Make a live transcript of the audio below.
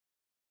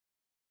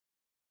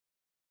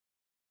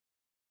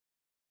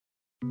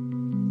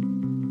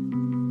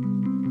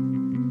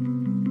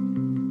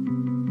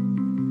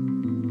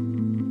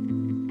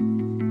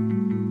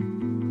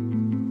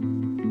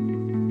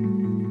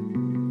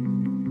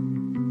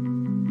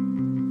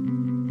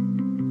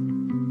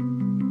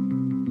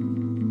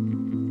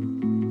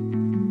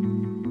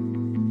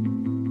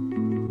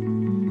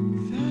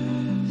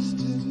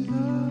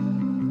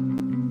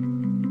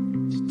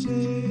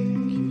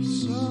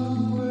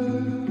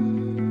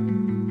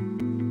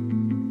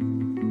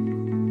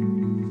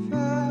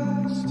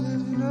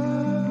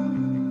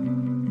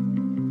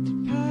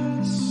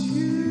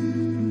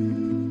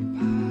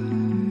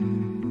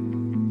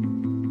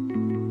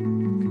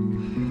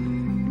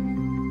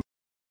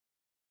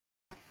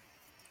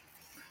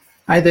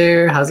Hi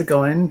there, how's it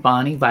going?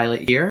 Bonnie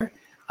Violet here,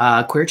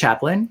 queer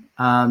chaplain.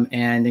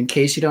 And in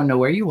case you don't know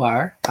where you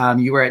are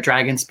at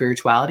Dragon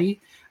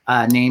Spirituality,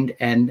 named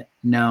and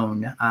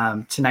known.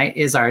 Tonight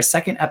is our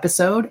second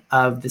episode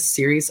of the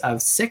series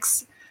of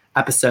 6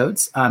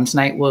 episodes.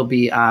 Tonight will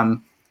be,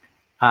 I'm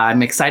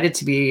excited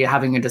to be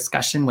having a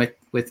discussion with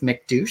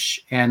Mick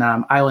Douch, and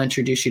I will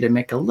introduce you to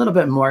Mick a little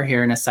bit more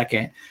here in a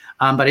second.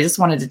 But I just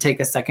wanted to take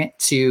a second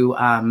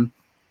to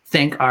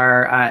thank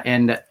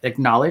and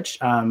acknowledge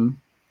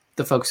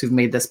the folks who've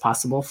made this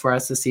possible for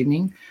us this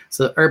evening.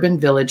 So the Urban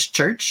Village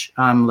Church,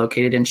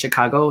 located in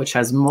Chicago, which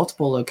has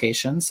multiple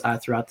locations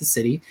throughout the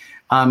city,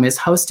 is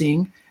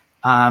hosting,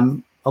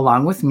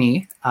 along with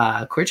me,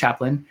 queer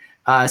chaplain,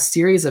 a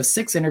series of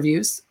 6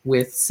 interviews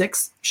with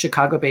 6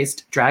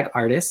 Chicago-based drag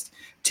artists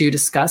to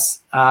discuss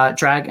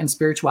drag and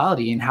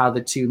spirituality and how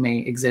the two may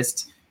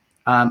exist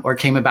or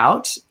came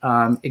about,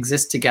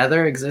 exist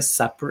together, exist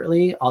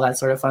separately, all that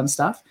sort of fun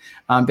stuff.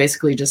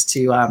 Basically just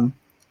to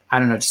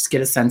just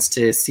get a sense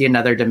to see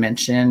another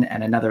dimension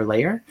and another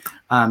layer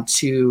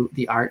to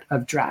the art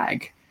of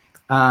drag.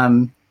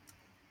 And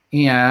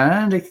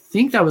I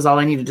think that was all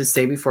I needed to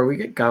say before we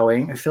get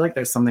going. I feel like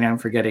there's something I'm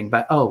forgetting,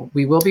 but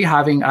we will be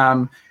having,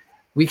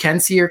 we can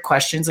see your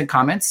questions and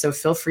comments, so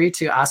feel free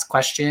to ask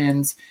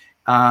questions,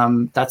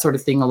 that sort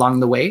of thing along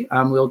the way.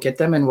 We'll get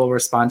them and we'll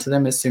respond to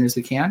them as soon as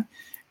we can.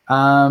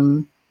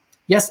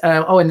 Yes,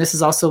 and this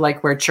is also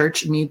like where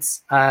church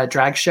meets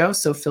drag show,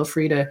 so feel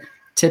free to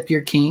tip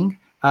your king.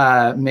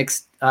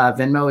 Mick's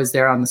Venmo is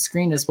there on the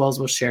screen, as well as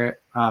we'll share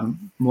it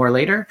more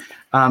later.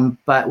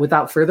 But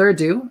without further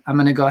ado, I'm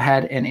going to go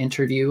ahead and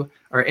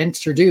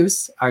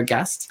introduce our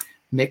guest,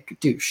 Mick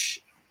Douch.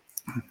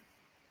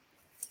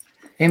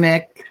 Hey,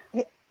 Mick.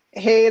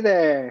 Hey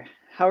there.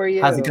 How are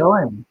you? How's it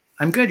going?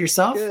 I'm good.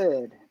 Yourself?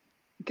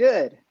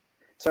 Good.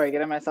 Sorry,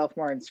 getting myself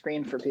more on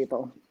screen for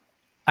people.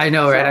 I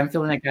know, right? I'm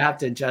feeling like I have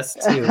to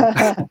adjust too.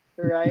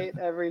 Right?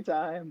 Every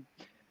time.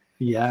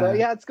 Yeah. So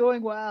yeah, it's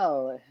going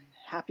well.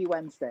 Happy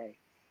Wednesday.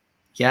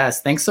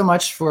 Yes. Thanks so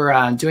much for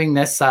doing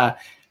this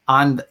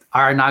on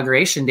our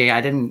inauguration day.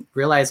 I didn't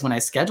realize when I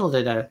scheduled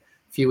it a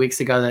few weeks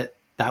ago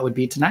that would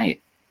be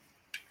tonight.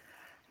 I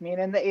mean,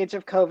 in the age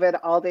of COVID,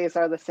 all days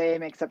are the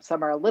same, except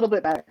some are a little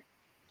bit better.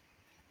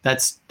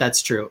 That's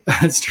true.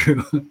 That's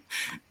true.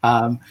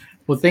 Well,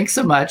 thanks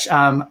so much.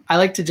 I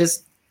like to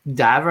just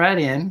dive right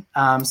in.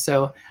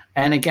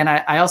 And again,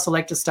 I also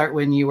like to start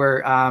when you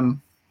were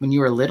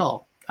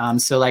little.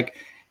 So like,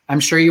 I'm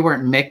sure you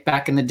weren't Mick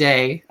back in the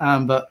day,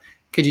 but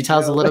could you tell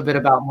us a little bit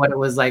about what it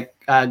was like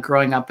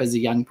growing up as a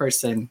young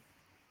person?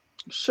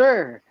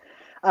 Sure.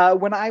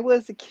 When I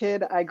was a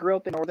kid, I grew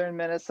up in northern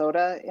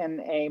Minnesota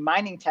in a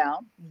mining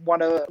town,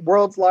 one of the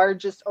world's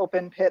largest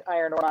open pit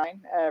iron ore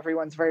mine.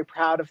 Everyone's very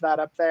proud of that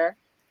up there.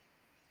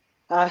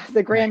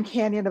 The Grand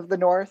Canyon of the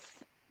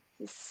North.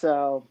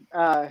 So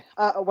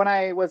when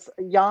I was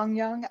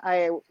young,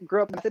 I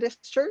grew up in a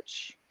Methodist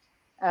church,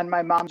 and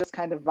my mom just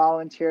kind of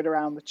volunteered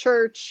around the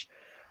church.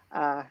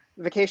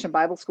 Vacation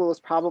Bible school is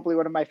probably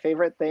one of my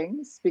favorite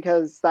things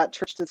because that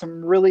church did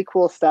some really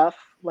cool stuff.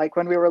 Like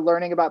when we were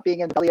learning about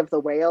being in the belly of the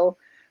whale,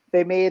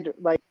 they made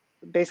like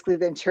basically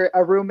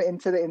a room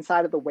into the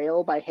inside of the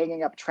whale by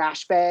hanging up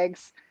trash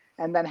bags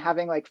and then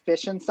having like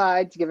fish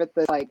inside to give it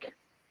the like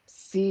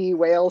sea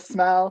whale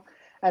smell.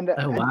 And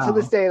to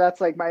this day, that's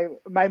like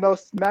my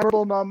most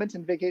memorable moment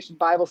in Vacation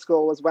Bible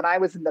school was when I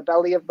was in the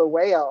belly of the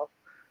whale.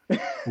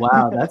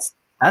 Wow,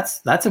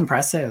 that's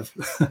impressive.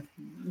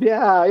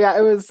 Yeah,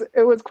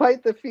 it was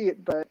quite the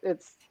feat, but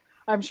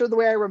I'm sure the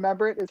way I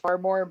remember it is far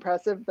more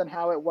impressive than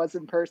how it was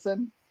in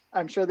person.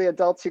 I'm sure the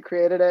adults who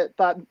created it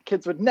thought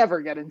kids would never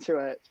get into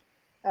it,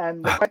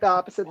 and quite the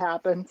opposite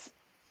happened.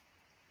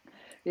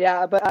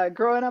 Yeah, but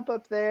growing up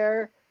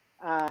there,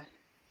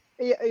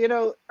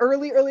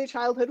 early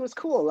childhood was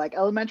cool. Like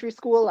elementary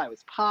school, I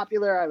was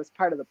popular. I was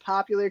part of the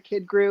popular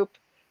kid group.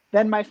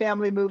 Then my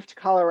family moved to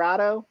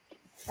Colorado,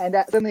 and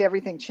suddenly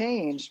everything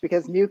changed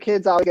because new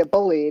kids always get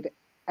bullied.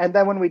 And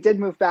then when we did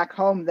move back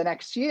home the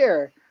next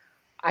year,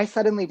 I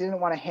suddenly didn't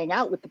want to hang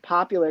out with the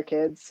popular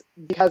kids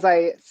because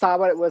I saw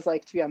what it was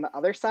like to be on the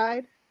other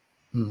side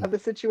of the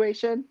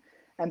situation,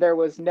 and there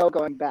was no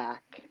going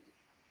back.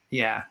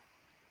 Yeah.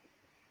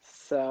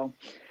 So,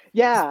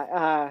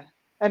 yeah.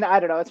 And I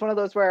don't know, it's one of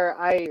those where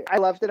I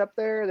loved it up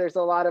there. There's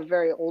a lot of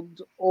very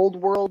old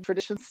world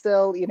traditions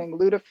still, eating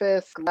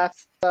lutefisk,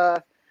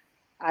 lefse.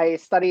 I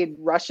studied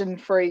Russian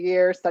for a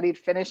year, studied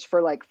Finnish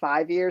for like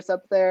 5 years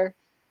up there.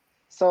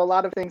 So a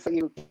lot of things that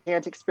you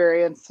can't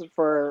experience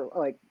for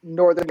like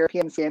Northern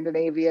European,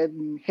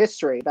 Scandinavian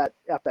history that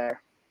up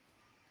there.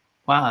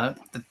 Wow,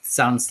 that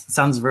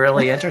sounds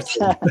really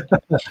interesting.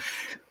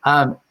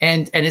 And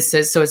it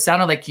says, so it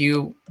sounded like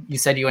you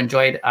said you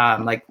enjoyed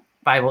like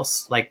Bible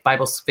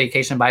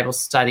vacation, Bible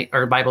study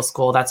or Bible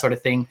school, that sort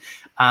of thing.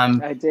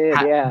 I did,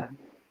 yeah.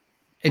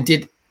 And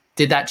did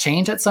that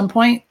change at some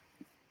point?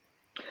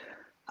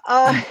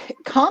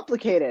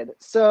 Complicated.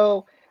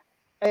 So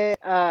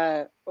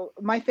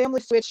my family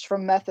switched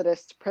from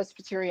Methodist to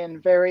Presbyterian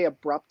very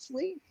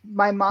abruptly.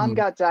 My mom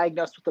got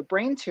diagnosed with a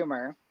brain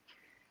tumor,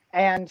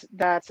 and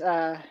that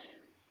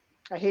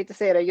I hate to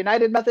say it, a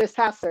United Methodist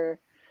pastor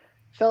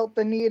felt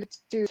the need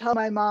to tell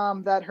my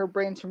mom that her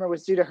brain tumor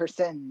was due to her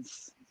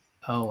sins.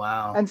 Oh,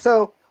 wow. And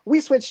so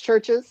we switched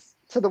churches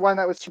to the one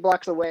that was 2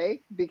 blocks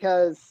away,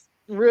 because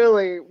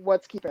really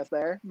what's keeping us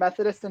there?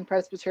 Methodist and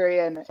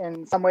Presbyterian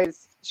in some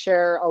ways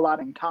share a lot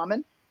in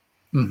common.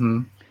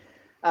 Mm-hmm.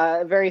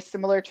 Very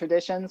similar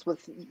traditions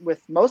with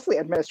mostly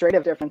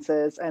administrative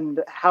differences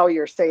and how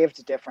you're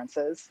saved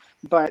differences.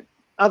 But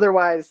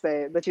otherwise,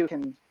 the two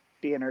can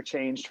be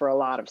interchanged for a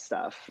lot of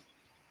stuff.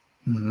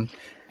 Mm-hmm.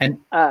 And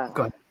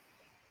go ahead.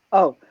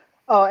 Oh,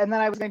 and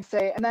then I was going to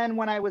say, and then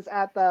when I was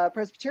at the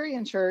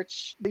Presbyterian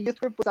church, the youth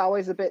group was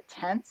always a bit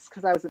tense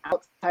because I was an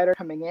outsider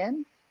coming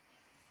in.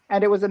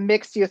 And it was a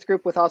mixed youth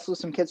group with also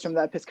some kids from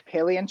the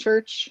Episcopalian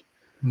church.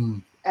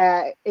 Mm.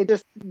 It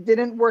just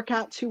didn't work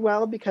out too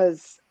well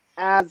because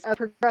as I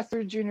progressed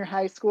through junior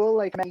high school,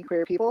 like many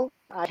queer people,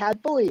 I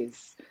had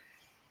bullies.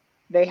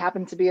 They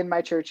happened to be in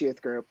my church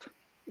youth group.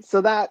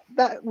 So that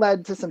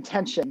led to some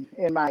tension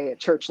in my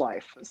church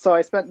life. So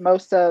I spent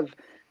most of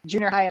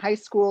junior high and high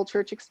school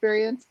church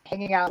experience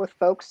hanging out with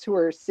folks who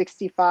are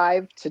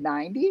 65 to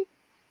 90,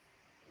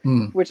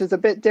 which is a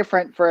bit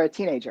different for a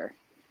teenager.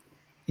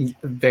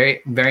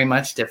 Very, very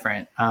much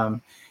different.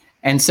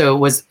 And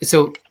so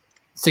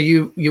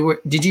you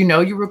were, did you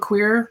know you were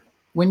queer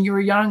when you were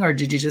young, or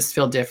did you just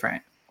feel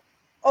different?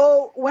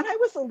 Oh, when I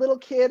was a little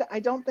kid, I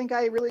don't think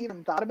I really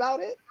even thought about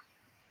it,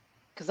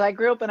 because I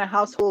grew up in a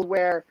household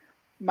where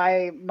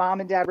my mom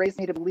and dad raised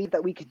me to believe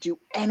that we could do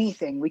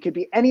anything. We could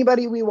be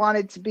anybody we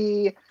wanted to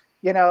be,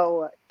 you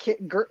know,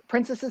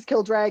 princesses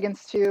kill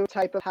dragons too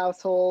type of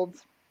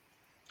households.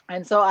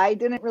 And so I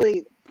didn't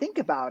really think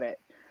about it.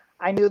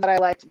 I knew that I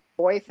liked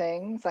boy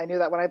things. I knew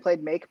that when I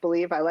played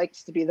make-believe, I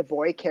liked to be the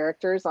boy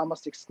characters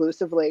almost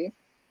exclusively.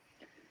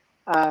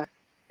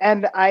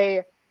 And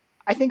I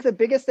think the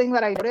biggest thing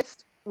that I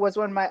noticed was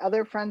when my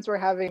other friends were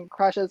having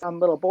crushes on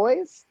little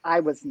boys, I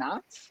was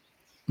not.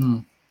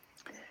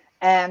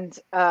 And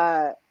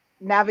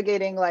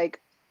navigating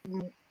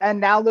and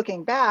now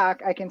looking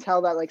back, I can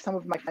tell that like some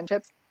of my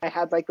friendships, I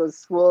had like those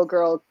school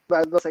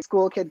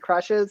kid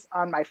crushes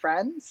on my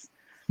friends.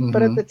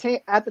 But at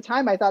the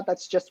time, I thought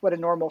that's just what a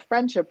normal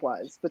friendship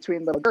was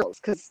between little girls,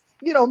 because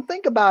you don't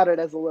think about it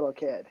as a little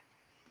kid.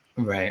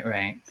 Right.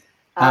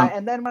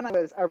 And then when I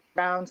was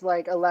around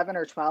like 11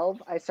 or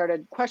 12, I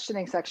started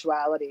questioning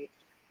sexuality.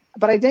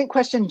 But I didn't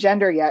question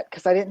gender yet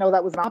because I didn't know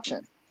that was an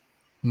option.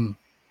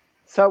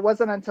 So it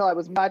wasn't until I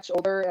was much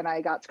older and I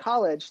got to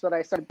college that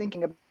I started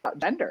thinking about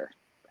gender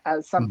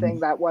as something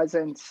that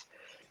wasn't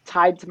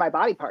tied to my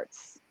body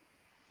parts.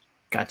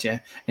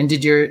 Gotcha. And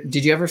did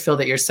you ever feel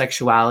that your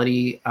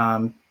sexuality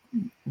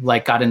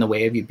like got in the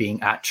way of you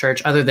being at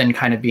church, other than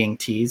kind of being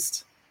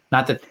teased?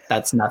 Not that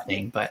that's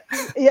nothing, but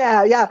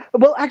yeah.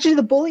 Well, actually,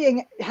 the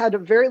bullying had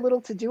very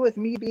little to do with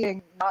me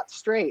being not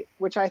straight,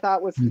 which I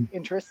thought was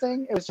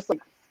interesting. It was just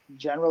like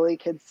generally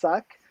kids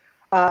suck,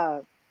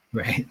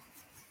 right.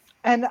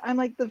 And I'm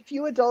like, the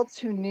few adults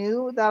who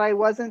knew that I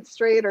wasn't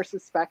straight or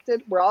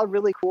suspected were all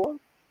really cool.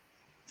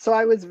 So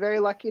I was very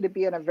lucky to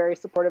be in a very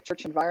supportive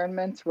church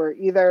environment where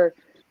either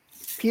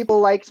people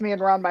liked me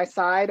and were on my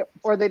side,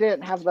 or they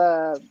didn't have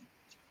the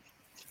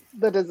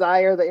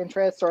desire, the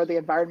interest, or the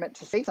environment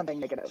to say something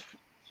negative.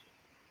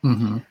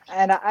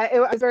 And I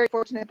was very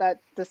fortunate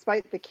that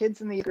despite the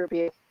kids in the youth group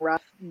being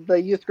rough,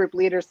 the youth group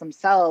leaders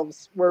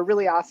themselves were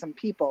really awesome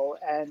people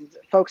and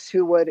folks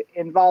who would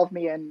involve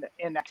me in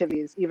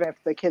activities, even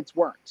if the kids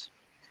weren't.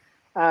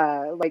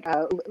 Like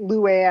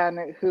Lou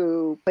Ann,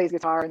 who plays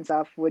guitar and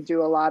stuff, would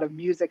do a lot of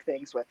music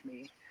things with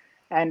me.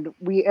 And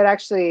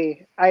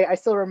I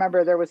still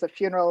remember there was a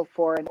funeral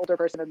for an older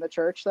person in the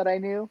church that I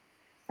knew.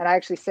 And I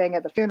actually sang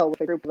at the funeral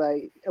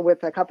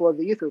with a couple of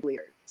the youth group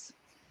leaders.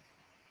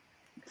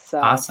 So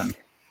awesome.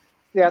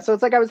 Yeah, so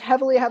it's like I was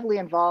heavily, heavily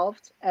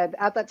involved. And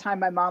at that time,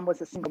 my mom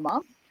was a single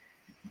mom,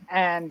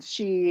 and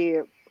she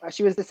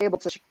was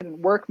disabled, so she couldn't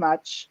work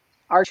much.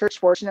 Our church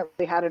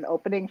fortunately had an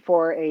opening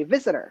for a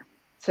visitor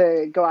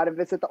to go out and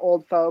visit the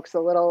old folks, a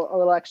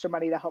little extra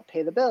money to help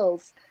pay the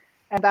bills.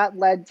 And that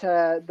led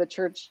to the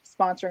church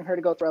sponsoring her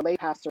to go through a lay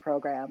pastor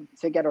program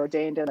to get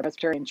ordained in the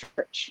Presbyterian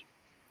church.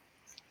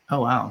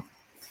 Oh, wow.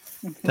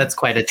 That's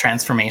quite a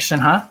transformation,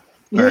 huh?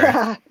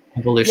 Yeah.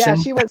 Evolution. Yeah,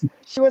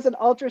 she was an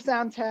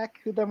ultrasound tech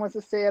who then was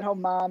a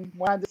stay-at-home mom,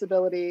 went on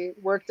disability,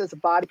 worked as a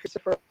body piercer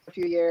for a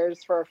few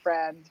years for a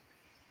friend,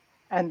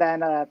 and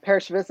then a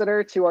parish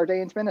visitor to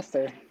ordained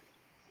minister.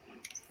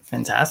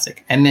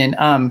 Fantastic. And then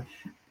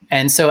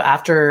and so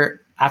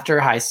after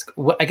high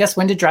school, I guess,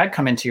 when did drag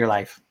come into your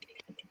life?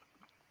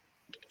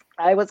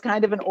 I was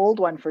kind of an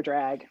old one for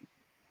drag.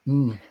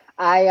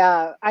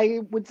 I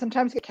would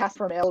sometimes get cast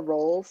for male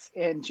roles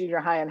in junior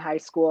high and high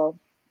school.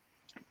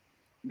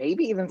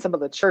 Maybe even some of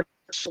the church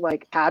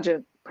like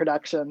pageant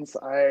productions.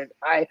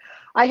 I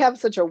have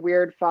such a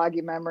weird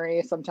foggy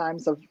memory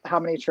sometimes of how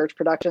many church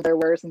productions there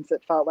were, since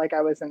it felt like I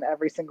was in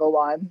every single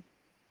one.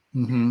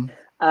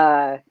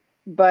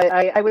 But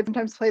I would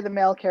sometimes play the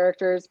male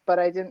characters, but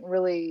I didn't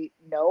really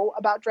know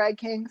about drag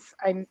kings.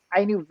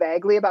 I knew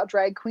vaguely about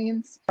drag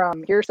queens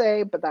from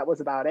hearsay, but that was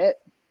about it.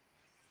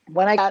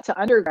 When I got to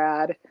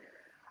undergrad,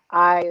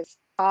 I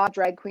saw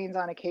drag queens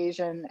on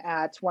occasion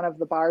at one of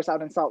the bars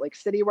out in Salt Lake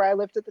City where I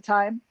lived at the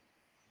time.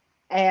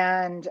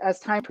 And as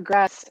time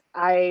progressed,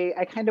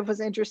 I kind of was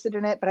interested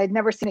in it, but I'd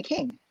never seen a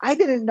king. I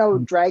didn't know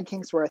drag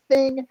kings were a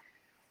thing.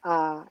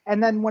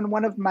 And then when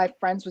one of my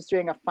friends was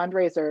doing a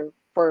fundraiser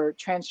for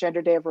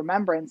Transgender Day of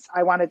Remembrance,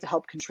 I wanted to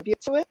help contribute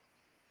to it.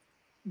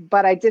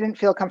 But I didn't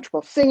feel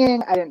comfortable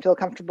singing. I didn't feel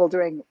comfortable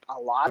doing a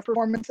lot of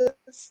performances.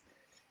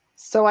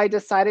 So I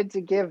decided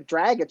to give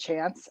drag a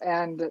chance.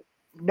 And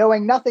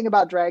knowing nothing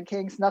about drag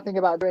kings, nothing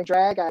about doing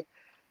drag, I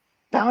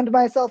bound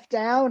myself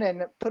down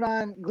and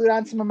glued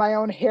on some of my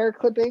own hair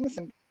clippings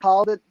and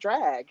called it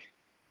drag.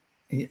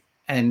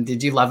 And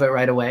did you love it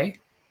right away?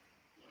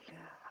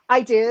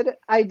 I did.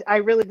 I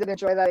really did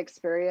enjoy that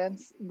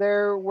experience.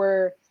 There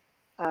were,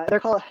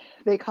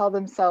 they call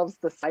themselves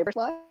the Cyber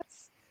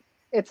Sluts.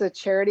 It's a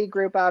charity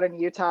group out in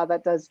Utah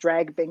that does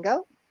drag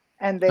bingo,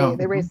 and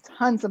they raise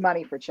tons of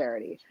money for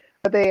charity.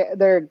 But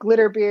they're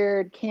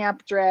glitterbeard,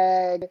 camp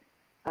drag,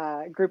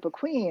 group of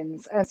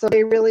queens, and so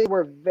they really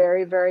were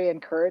very, very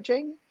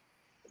encouraging.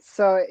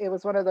 So it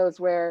was one of those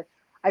where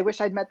I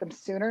wish I'd met them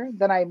sooner.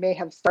 Then I may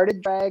have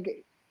started drag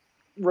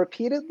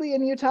repeatedly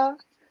in Utah,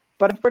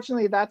 but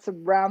unfortunately that's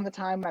around the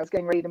time I was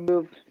getting ready to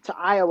move to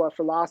Iowa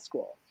for law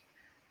school.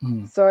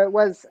 So it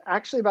was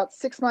actually about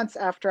 6 months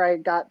after I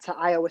got to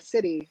Iowa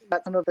City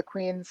that some of the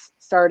queens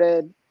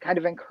started kind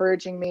of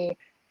encouraging me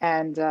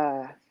and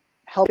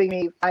helping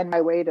me find my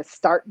way to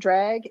start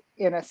drag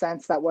in a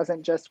sense that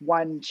wasn't just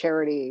one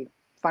charity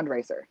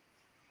fundraiser.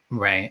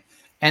 Right.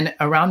 And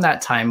around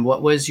that time,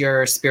 what was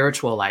your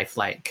spiritual life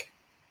like?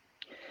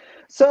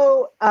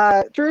 So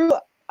through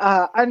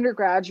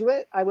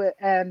undergraduate,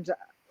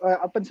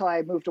 up until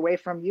I moved away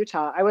from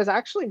Utah, I was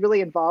actually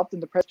really involved in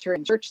the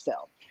Presbyterian Church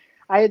still.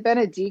 I had been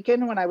a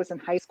deacon when I was in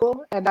high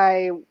school, and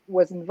I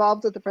was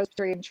involved with the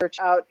Presbyterian Church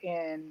out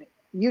in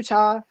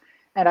Utah,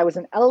 and I was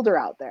an elder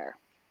out there.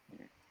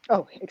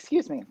 Oh,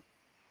 excuse me.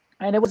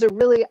 And it was a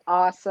really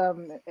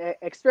awesome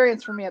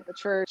experience for me at the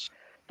church.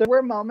 There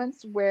were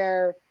moments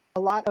where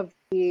a lot of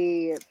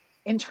the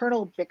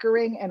internal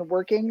bickering and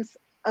workings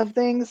of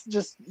things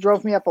just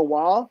drove me up a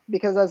wall,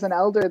 because as an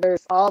elder,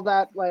 there's all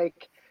that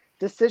like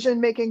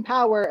decision-making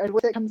power, and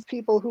with it comes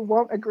people who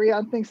won't agree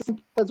on things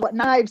as what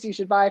knives you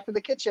should buy for the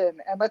kitchen,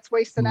 and let's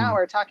waste an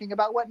hour talking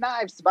about what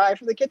knives to buy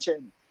for the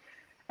kitchen.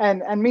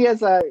 And me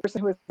as a person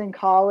who was in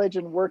college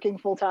and working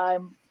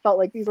full-time felt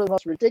like these were the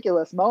most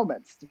ridiculous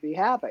moments to be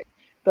having,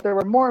 but there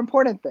were more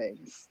important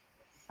things.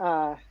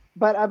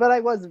 But I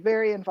was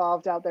very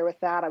involved out there with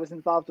that. I was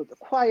involved with the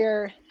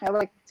choir. I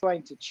liked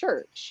going to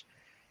church.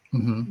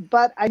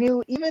 But I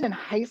knew even in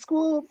high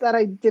school that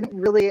I didn't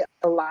really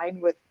align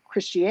with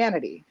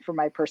Christianity for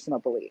my personal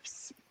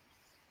beliefs.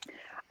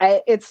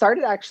 It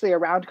started actually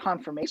around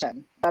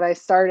confirmation that I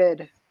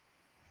started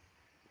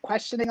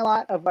questioning a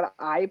lot of what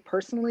I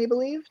personally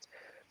believed,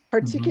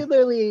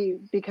 particularly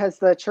because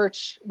the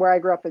church where I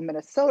grew up in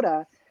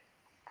Minnesota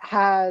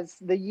has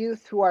the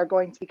youth who are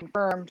going to be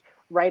confirmed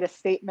write a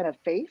statement of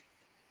faith.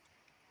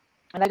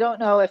 And I don't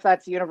know if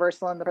that's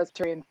universal in the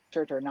Presbyterian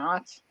Church or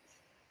not.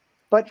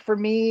 But for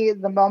me,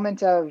 the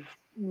moment of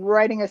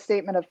writing a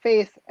statement of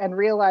faith and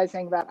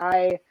realizing that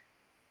I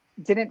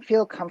didn't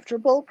feel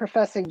comfortable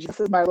professing Jesus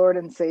as my Lord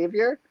and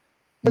Savior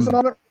was a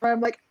moment where I'm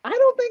like, I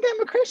don't think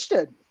I'm a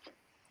Christian.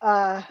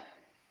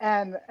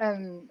 And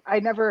I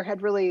never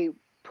had really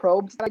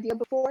probed that idea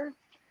before.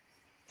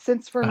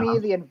 Since for me,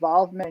 the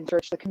involvement in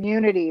church, the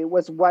community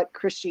was what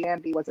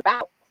Christianity was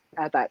about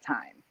at that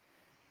time.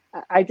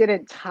 I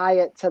didn't tie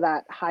it to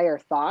that higher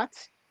thought,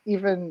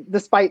 even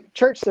despite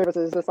church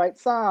services, despite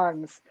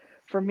songs.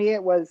 For me,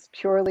 it was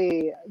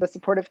purely the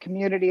supportive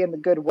community and the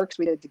good works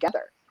we did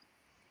together.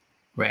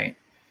 Right.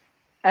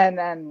 And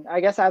then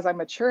I guess as I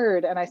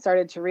matured and I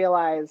started to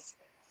realize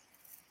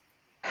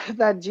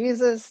that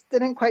Jesus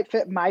didn't quite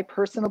fit my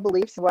personal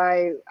beliefs,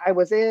 why I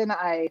was in,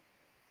 I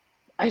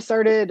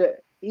started,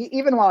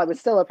 even while I was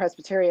still a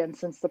Presbyterian,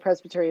 since the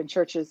Presbyterian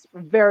Church is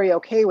very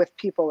okay with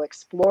people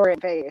exploring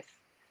faith.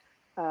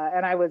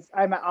 And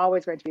I'm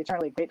always going to be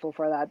eternally grateful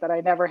for that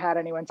I never had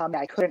anyone tell me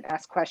I couldn't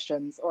ask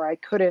questions, or I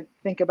couldn't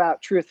think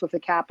about truth with a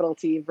capital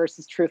T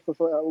versus truth with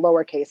a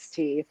lowercase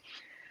t.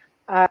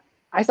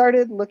 I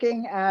started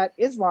looking at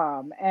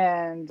Islam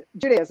and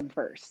Judaism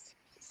first.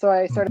 So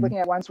I started looking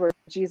at ones where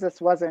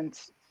Jesus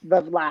wasn't the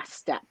last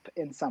step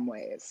in some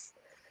ways.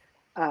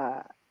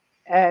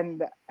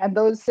 And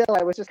those still,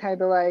 I was just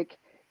kind of like,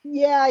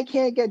 yeah, I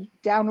can't get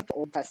down with the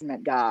Old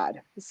Testament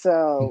God.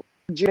 So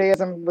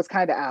Judaism was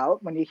kind of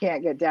out when you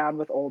can't get down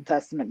with Old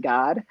Testament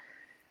God.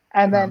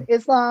 And then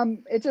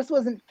Islam, it just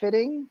wasn't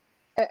fitting,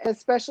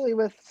 especially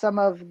with some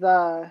of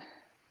the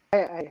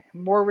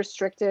more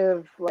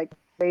restrictive like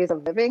ways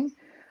of living.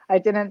 I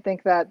didn't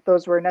think that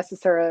those were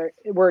necessary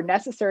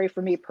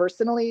for me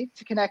personally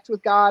to connect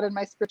with God and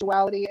my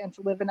spirituality and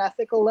to live an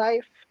ethical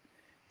life.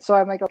 So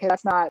I'm like, okay,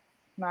 that's not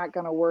not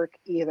going to work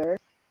either.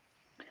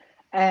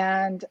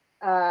 And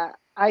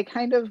I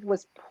kind of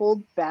was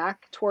pulled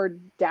back toward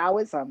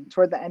Taoism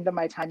toward the end of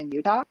my time in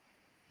Utah.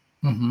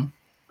 Mm-hmm.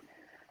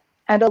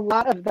 And a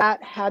lot of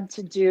that had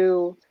to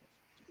do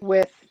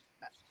with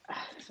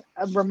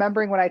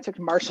remembering when I took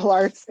martial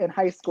arts in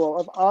high school,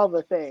 of all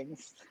the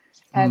things.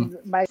 And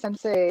my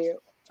sensei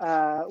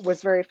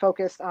was very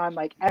focused on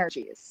like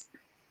energies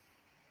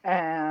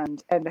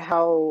and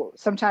how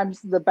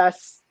sometimes the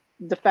best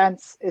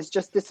defense is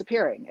just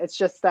disappearing. It's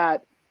just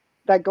that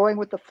going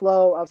with the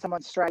flow of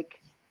someone's strike,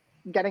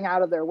 getting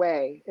out of their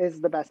way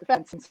is the best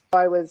defense. And so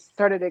I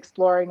started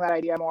exploring that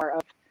idea more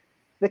of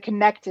the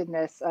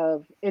connectedness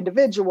of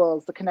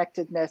individuals, the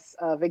connectedness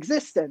of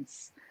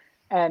existence.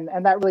 And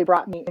that really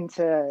brought me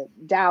into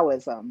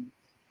Taoism.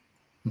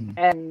 Mm-hmm.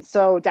 And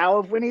so Tao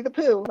of Winnie the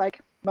Pooh,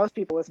 like most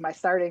people, was my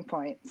starting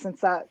point,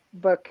 since that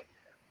book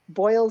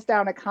boils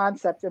down a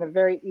concept in a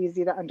very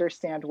easy to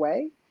understand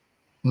way.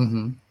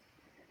 Mm-hmm.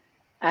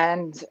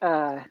 And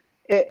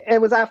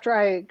it was after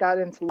I got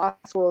into law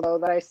school, though,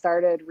 that I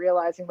started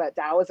realizing that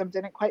Taoism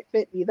didn't quite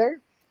fit either,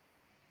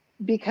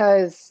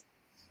 because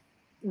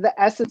the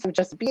essence of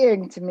just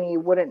being to me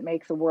wouldn't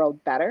make the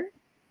world better.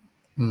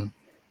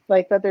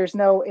 Like that there's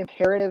no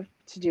imperative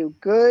to do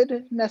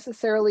good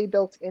necessarily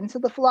built into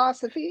the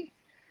philosophy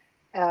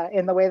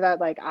in the way that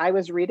like I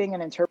was reading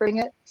and interpreting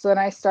it. So then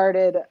I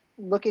started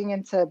looking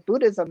into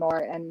Buddhism more,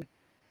 and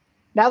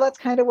now that's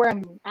kind of where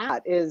I'm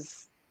at,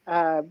 is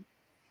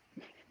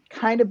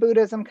kind of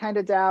Buddhism, kind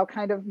of Tao,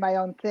 kind of my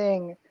own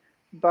thing,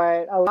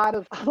 but a lot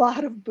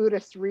of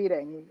Buddhist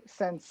reading,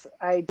 since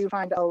I do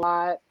find a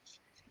lot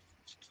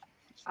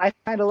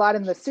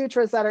in the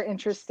sutras that are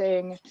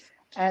interesting.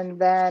 And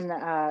then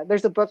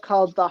there's a book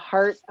called The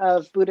Heart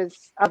of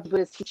Buddhist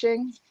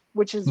Teaching,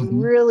 which is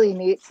really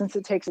neat, since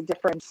it takes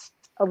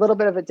a little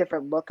bit of a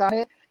different look on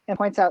it, and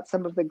points out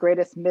some of the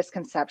greatest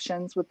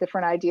misconceptions with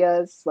different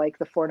ideas, like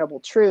the Four Noble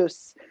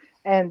Truths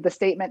and the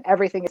statement,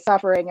 everything is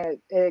suffering. And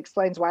it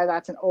explains why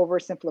that's an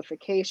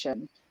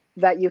oversimplification,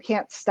 that you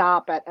can't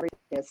stop at everything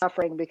is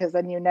suffering, because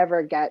then you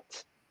never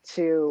get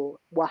to,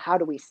 well, how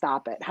do we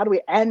stop it? How do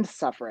we end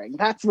suffering?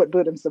 That's what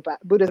Buddhism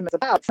is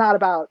about. It's not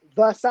about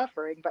the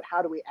suffering, but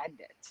how do we end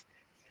it?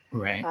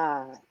 Right.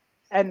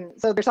 And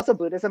so there's also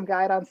Buddhism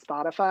Guide on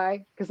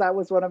Spotify, because that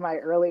was one of my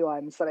early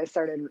ones that I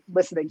started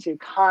listening to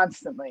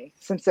constantly,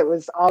 since it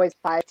was always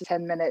 5 to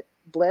 10 minute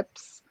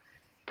blips,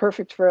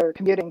 perfect for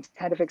commuting, to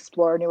kind of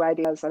explore new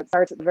ideas. And it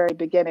starts at the very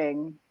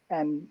beginning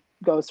and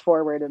goes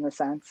forward in a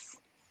sense.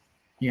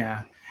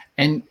 Yeah.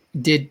 And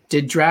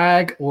did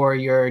drag or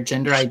your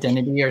gender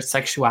identity or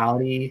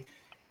sexuality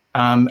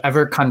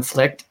ever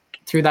conflict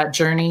through that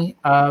journey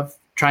of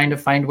trying to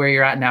find where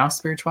you're at now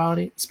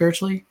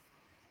spiritually?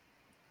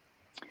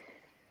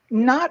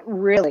 Not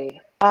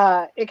really.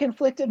 It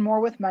conflicted more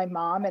with my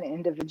mom and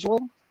individual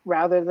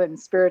rather than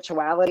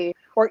spirituality,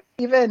 or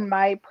even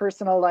my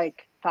personal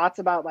like thoughts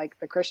about like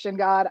the Christian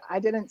God. I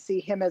didn't see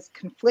him as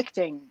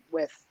conflicting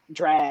with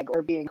drag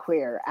or being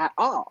queer at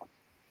all.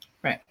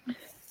 Right.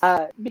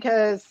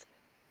 Because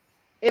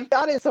if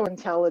God is so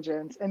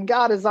intelligent and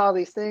God is all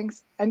these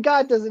things and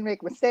God doesn't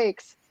make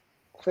mistakes,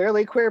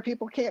 clearly queer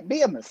people can't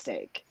be a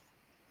mistake.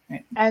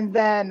 Right. And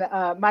then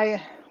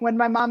when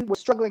my mom was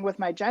struggling with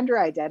my gender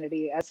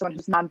identity as someone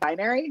who's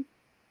non-binary,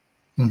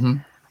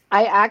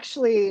 I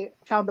actually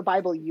found the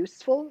Bible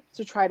useful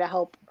to try to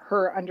help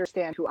her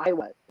understand who I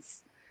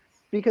was,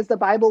 because the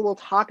Bible will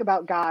talk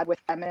about God with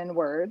feminine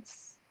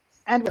words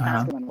and with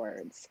masculine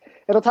words.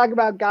 It'll talk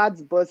about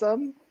God's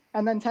bosom,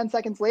 and then 10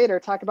 seconds later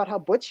talk about how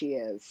butch he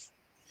is.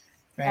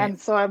 Right. And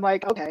so I'm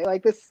like, okay,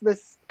 like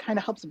this kind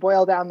of helps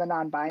boil down the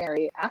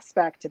non-binary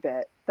aspect a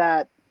bit,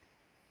 that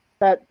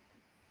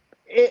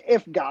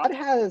if God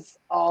has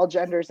all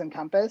genders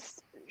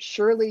encompassed,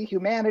 surely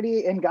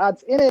humanity in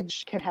God's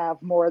image can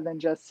have more than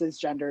just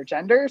cisgender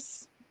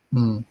genders.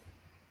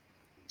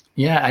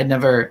 Yeah, I'd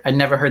never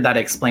heard that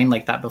explained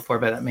like that before,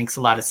 but that makes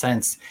a lot of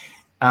sense.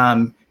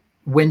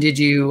 When did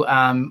you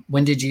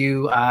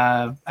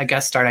I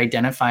guess start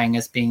identifying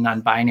as being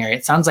non-binary?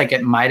 It sounds like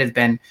it might have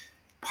been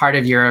part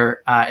of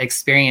your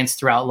experience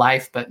throughout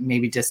life, but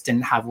maybe just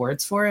didn't have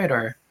words for it,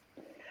 or?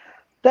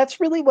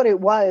 That's really what it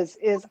was,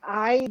 is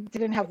I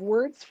didn't have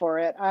words for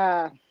it.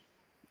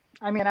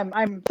 I mean,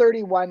 I'm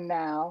 31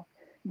 now.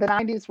 The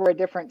 90s were a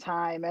different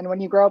time. And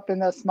when you grow up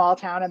in a small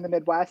town in the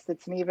Midwest,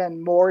 it's an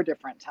even more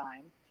different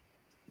time.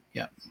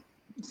 Yeah.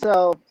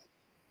 So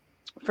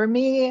for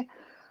me,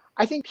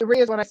 I think puberty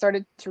is when I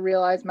started to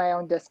realize my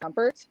own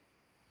discomfort.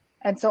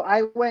 And so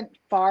I went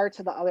far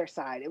to the other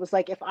side. It was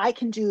like, if I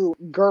can do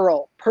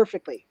girl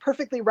perfectly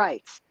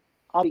right,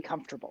 I'll be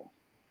comfortable.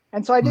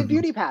 And so I did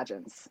beauty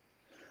pageants.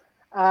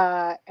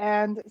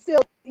 And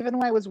still, even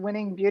when I was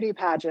winning beauty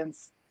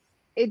pageants,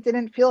 it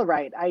didn't feel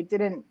right. I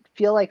didn't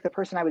feel like the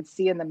person I would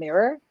see in the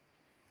mirror.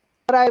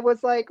 But I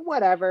was like,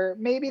 whatever,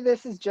 maybe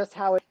this is just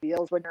how it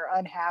feels when you're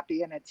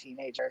unhappy and a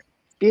teenager.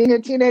 Being a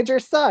teenager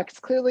sucks.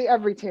 Clearly,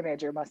 every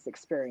teenager must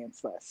experience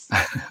this.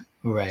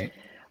 Right.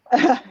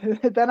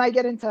 Then I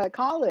get into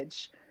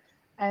college,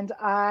 and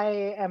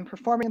I am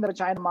performing the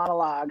vagina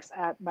monologues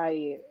at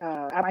my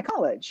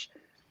college,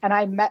 and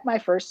I met my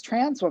first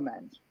trans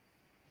woman.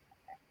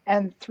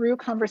 And through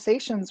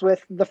conversations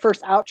with the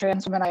first out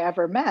trans woman I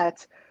ever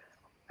met,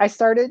 I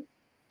started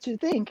to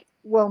think,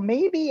 well,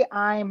 maybe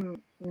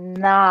I'm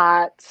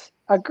not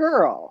a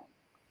girl.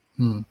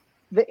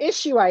 The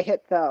issue I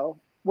hit, though,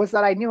 was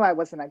that I knew I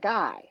wasn't a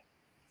guy.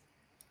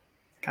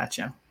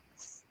 Gotcha.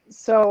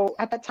 So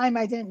at that time,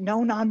 I didn't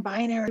know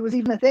non-binary was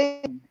even a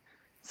thing.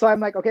 So I'm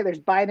like, okay, there's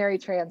binary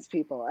trans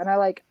people. And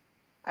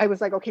I was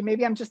like, okay,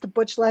 maybe I'm just a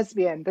butch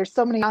lesbian. There's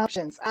so many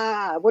options.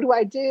 What do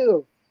I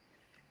do?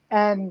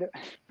 And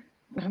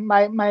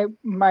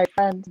my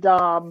friend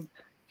Dom,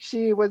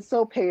 she was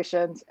so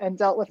patient and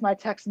dealt with my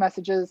text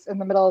messages in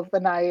the middle of the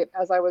night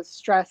as I was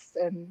stressed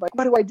and like,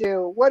 what do I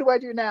do? What do I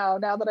do now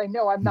that I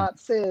know I'm not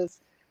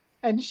cis?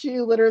 And she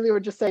literally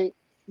would just say,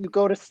 you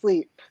go to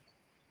sleep.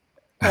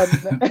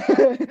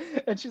 And,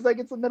 and she's like,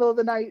 it's the middle of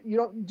the night. You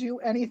don't do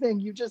anything.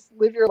 You just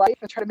live your life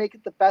and try to make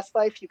it the best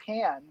life you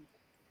can.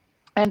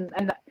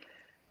 And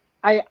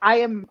I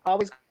am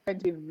always going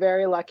to be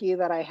very lucky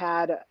that I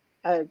had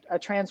a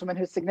trans woman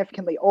who's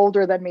significantly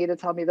older than me to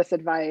tell me this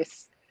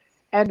advice.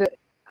 And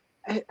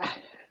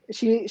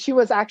she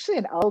was actually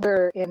an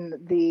elder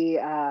in the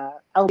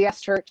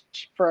LDS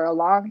church for a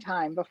long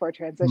time before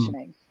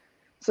transitioning.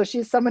 So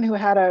she's someone who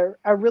had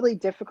a really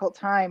difficult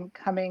time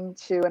coming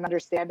to an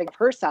understanding of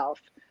herself,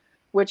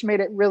 which made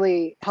it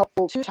really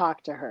helpful to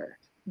talk to her.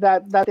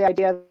 That the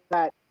idea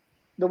that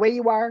the way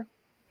you are,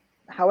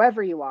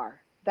 however you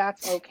are,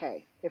 that's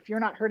okay. If you're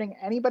not hurting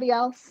anybody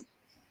else,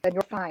 then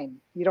you're fine.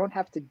 You don't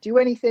have to do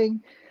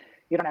anything.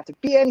 You don't have to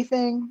be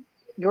anything.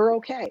 You're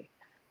okay.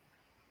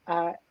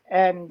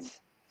 And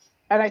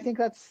I think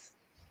that's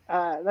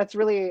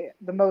really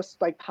the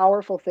most like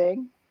powerful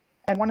thing.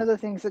 And one of the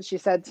things that she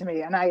said to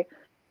me, and I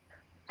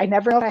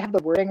never know if I have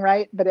the wording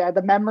right, but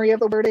the memory of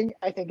the wording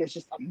I think is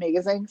just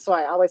amazing. So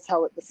I always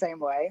tell it the same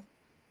way.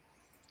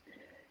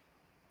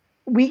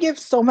 We give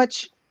so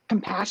much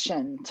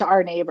compassion to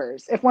our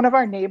neighbors. If one of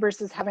our neighbors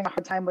is having a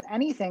hard time with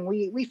anything,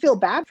 we feel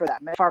bad for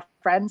them. If our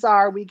friends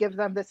are, we give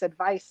them this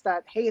advice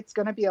that, hey, it's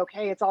going to be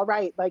okay. It's all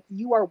right. Like,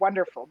 you are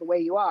wonderful the way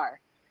you are.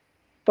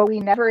 But we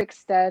never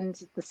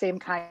extend the same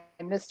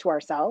kindness to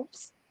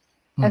ourselves.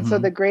 And so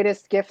the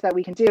greatest gift that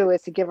we can do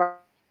is to give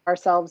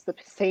ourselves the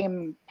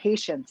same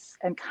patience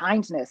and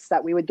kindness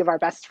that we would give our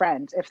best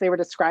friend if they were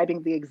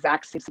describing the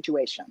exact same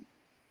situation.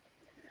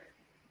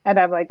 And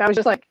I'm like, that was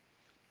just like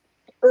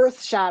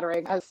earth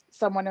shattering as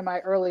someone in my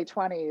early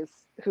 20s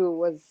who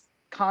was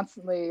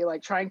constantly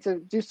like trying to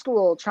do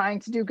school, trying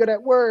to do good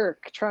at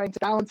work, trying to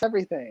balance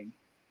everything.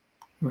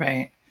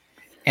 Right.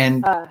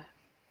 And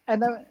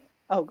then,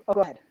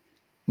 go ahead.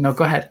 No,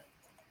 go ahead.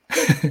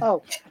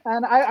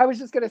 And I was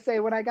just going to say,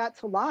 when I got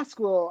to law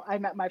school, I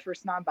met my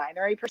first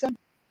non-binary person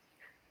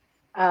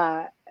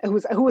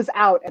who was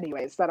out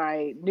anyways, that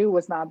I knew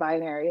was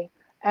non-binary.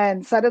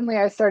 And suddenly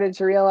I started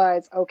to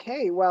realize,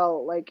 okay,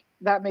 well, like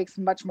that makes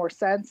much more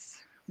sense.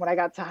 When I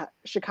got to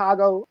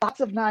Chicago, lots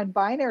of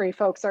non-binary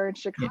folks are in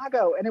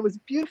Chicago, and it was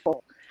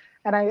beautiful.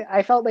 And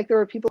I felt like there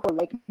were people who were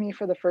like me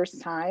for the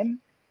first time.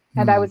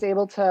 And I was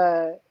able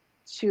to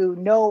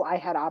know I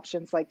had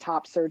options like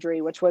top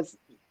surgery, which was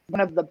one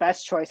of the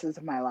best choices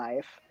of my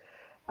life.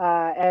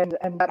 And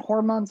that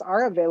hormones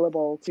are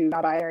available to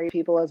non-binary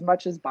people as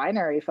much as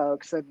binary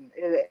folks. And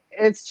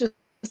it's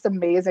just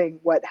amazing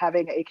what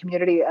having a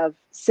community of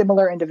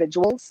similar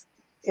individuals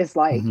is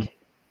like.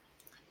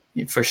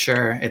 For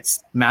sure.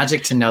 It's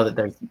magic to know that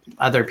there's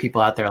other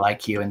people out there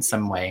like you in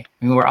some way.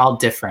 I mean, we're all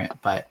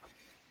different, but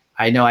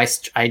I know I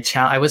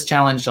was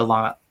challenged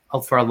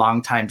for a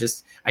long time.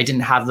 Just, I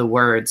didn't have the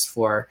words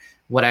for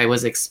what I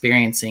was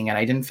experiencing, and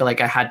I didn't feel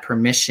like I had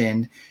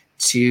permission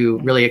to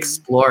really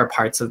explore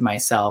parts of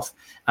myself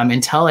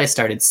until I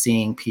started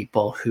seeing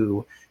people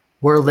who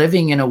were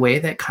living in a way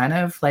that kind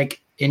of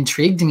like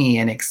intrigued me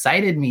and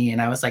excited me.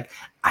 And I was like,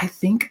 I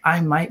think I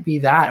might be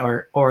that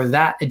or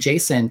that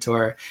adjacent,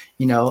 or,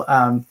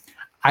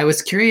 I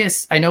was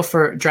curious. I know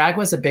for drag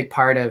was a big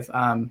part of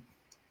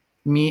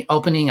me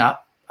opening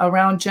up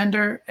around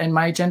gender and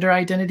my gender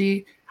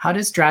identity. How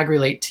does drag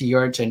relate to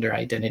your gender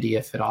identity,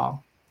 if at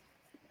all?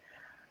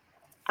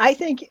 I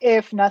think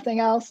if nothing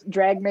else,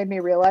 drag made me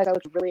realize I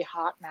was really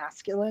hot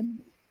masculine.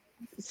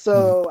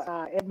 So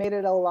it made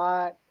it a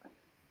lot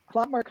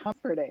more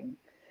comforting.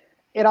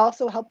 It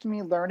also helped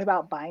me learn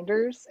about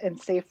binders and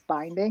safe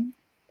binding.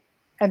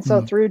 And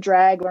so through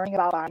drag, learning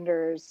about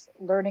binders,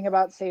 learning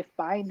about safe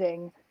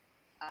binding,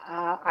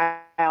 I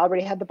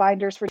already had the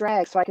binders for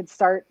drag, so I could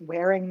start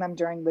wearing them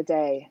during the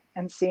day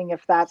and seeing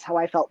if that's how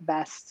I felt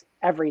best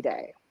every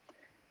day.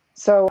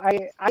 So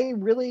I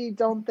really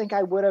don't think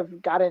I would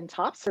have gotten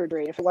top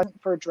surgery if it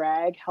wasn't for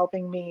drag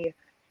helping me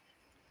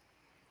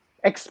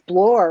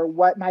explore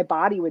what my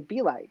body would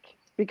be like.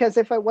 Because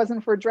if it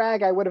wasn't for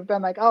drag, I would have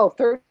been like, oh,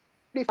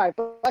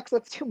 $35,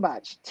 that's too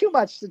much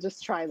to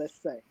just try this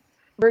thing.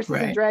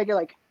 Versus in drag, you're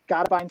like,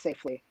 gotta bind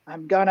safely.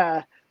 I'm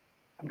gonna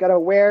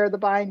wear the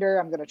binder.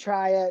 I'm gonna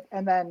try it,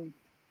 and then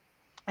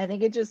I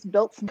think it just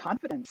built some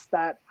confidence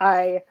that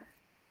I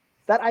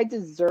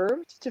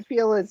deserved to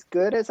feel as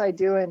good as I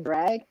do in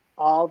drag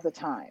all the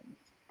time.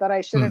 That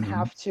I shouldn't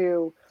have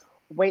to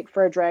wait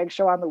for a drag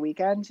show on the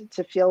weekend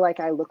to feel like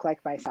I look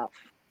like myself.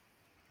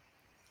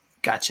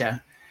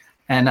 Gotcha.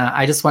 And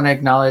I just want to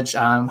acknowledge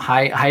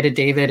hi to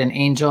David and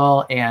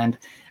Angel. And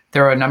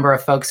there are a number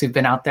of folks who've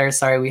been out there.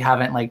 Sorry, we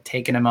haven't like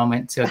taken a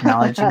moment to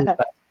acknowledge you,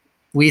 but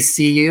we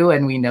see you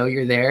and we know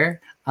you're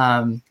there.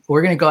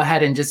 We're going to go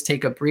ahead and just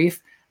take a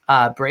brief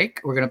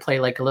break. We're going to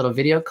play like a little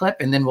video clip,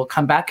 and then we'll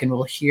come back and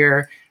we'll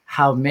hear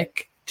how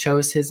Mick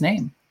chose his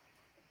name.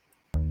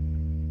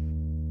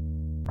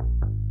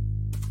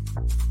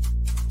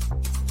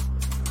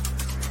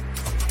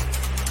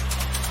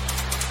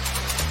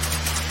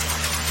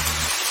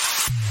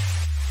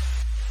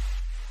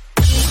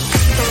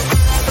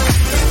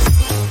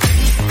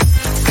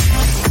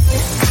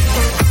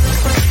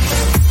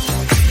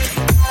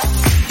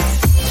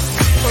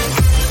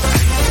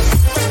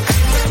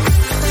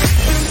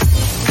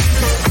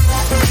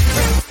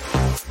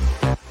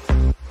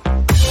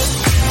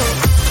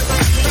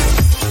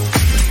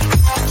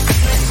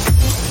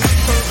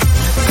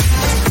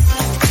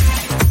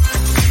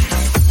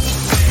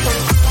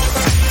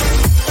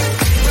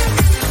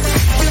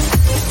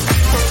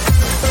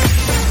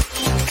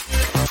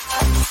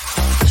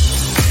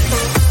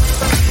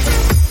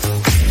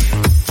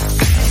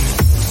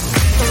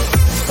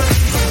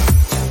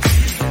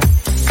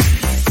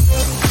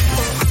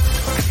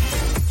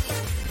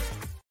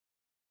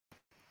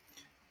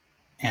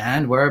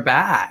 And we're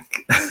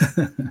back.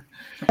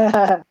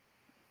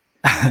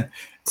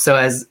 So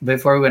as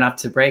before we went up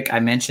to break, I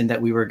mentioned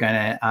that we were going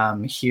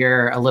to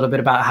hear a little bit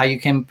about how you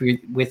came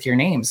with your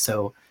name.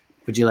 So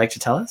would you like to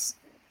tell us?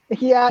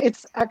 Yeah,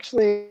 it's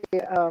actually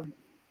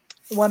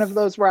one of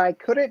those where I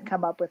couldn't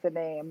come up with a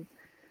name.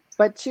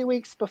 But 2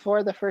 weeks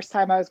before the first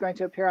time I was going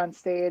to appear on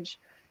stage,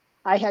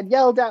 I had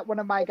yelled at one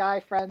of my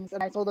guy friends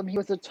and I told him he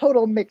was a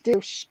total Mick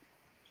Douch.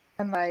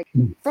 And like,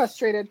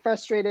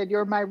 frustrated,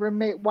 you're my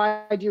roommate,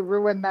 why'd you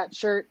ruin that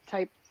shirt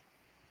type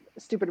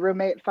stupid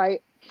roommate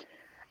fight.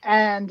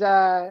 And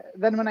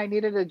then when I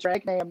needed a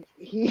drag name,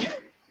 he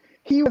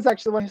was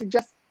actually the one who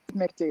suggested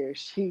Mick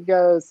Douch. He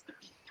goes,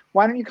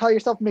 why don't you call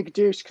yourself Mick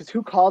Douch? Because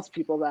who calls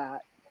people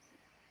that?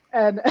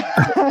 And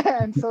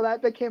and so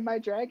that became my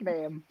drag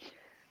name.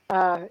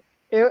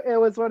 It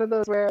was one of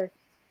those where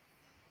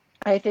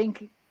I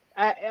think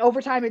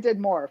over time it did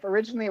morph.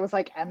 Originally it was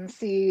like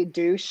MC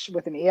Douche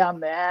with an E on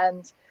the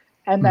end.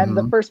 And then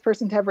the first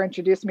person to ever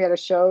introduce me at a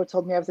show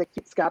told me I was a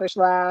cute Scottish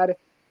lad.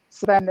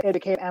 So then it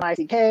became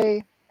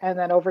N-I-C-K. And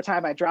then over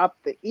time I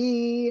dropped the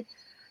E.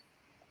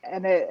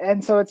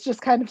 And so it's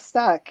just kind of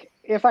stuck.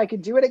 If I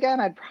could do it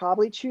again, I'd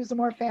probably choose a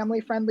more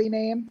family-friendly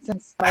name,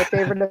 since my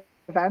favorite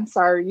events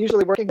are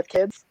usually working with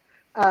kids.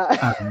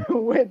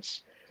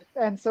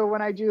 And so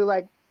when I do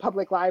like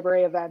public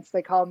library events,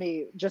 they call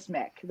me just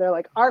Mick. They're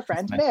like, our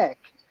friend Mick,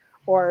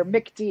 or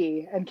Mick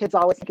D, and kids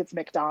always think it's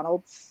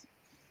McDonald's.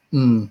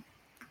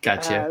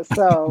 Gotcha.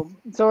 So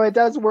it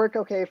does work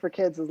okay for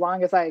kids as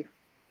long as I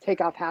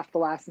take off half the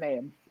last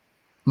name.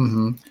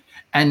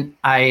 And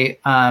I,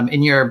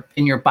 in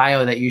your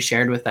bio that you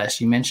shared with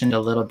us, you mentioned a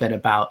little bit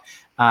about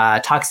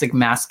toxic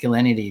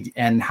masculinity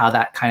and how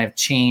that kind of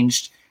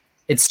changed.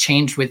 It's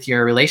changed with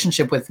your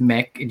relationship with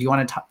Mick. Do you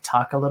want to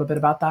talk a little bit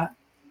about that?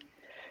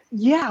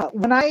 Yeah,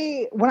 when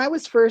I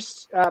was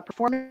first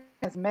performing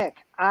as Mick,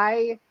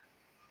 I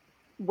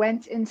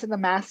went into the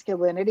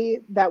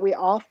masculinity that we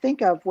all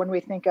think of when we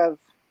think of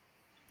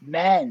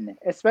men,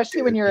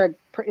 especially when you're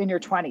in your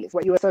 20s,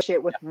 what you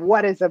associate with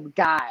what is a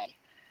guy.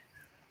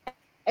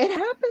 It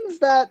happens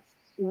that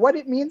what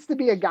it means to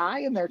be a guy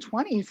in their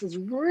 20s is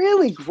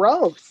really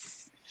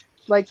gross.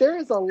 Like, there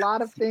is a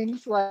lot of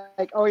things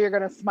like, oh, you're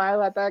going to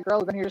smile at that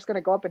girl, then you're just going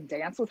to go up and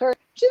dance with her.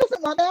 She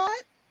doesn't want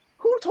that.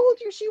 Who told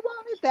you she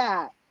wanted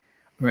that?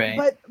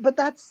 Right. But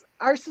that's,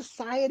 our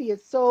society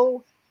is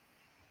so,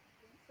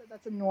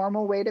 that's a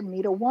normal way to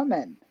meet a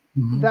woman,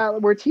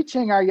 that we're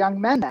teaching our young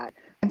men that.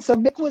 And so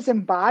Mick was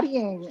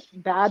embodying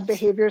bad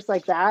behaviors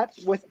like that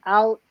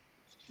without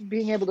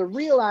being able to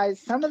realize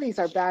some of these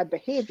are bad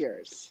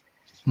behaviors.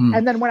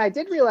 And then when I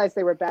did realize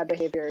they were bad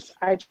behaviors,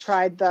 I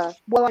tried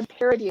I'm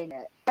parodying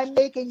it. I'm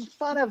making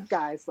fun of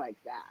guys like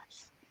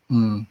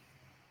that.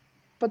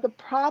 But the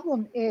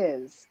problem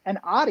is an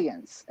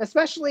audience,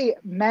 especially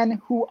men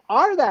who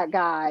are that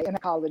guy in a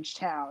college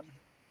town,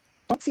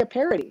 don't see a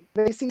parody.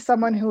 They see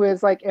someone who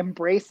is like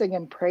embracing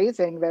and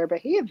praising their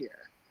behavior.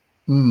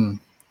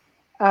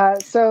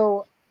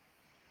 So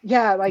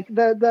yeah, like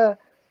the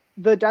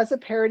does a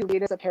parody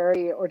read as a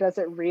parody or does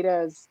it read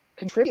as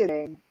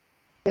contributing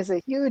is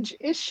a huge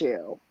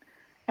issue.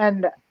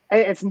 And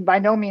it's by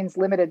no means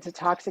limited to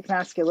toxic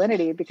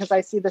masculinity, because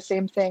I see the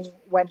same thing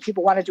when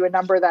people want to do a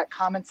number that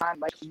comments on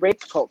like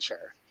rape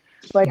culture.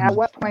 Like, at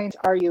what point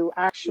are you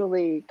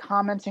actually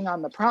commenting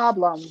on the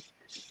problem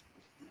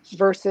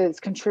versus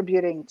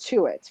contributing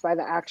to it by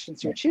the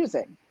actions you're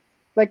choosing?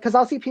 Like, because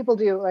I'll see people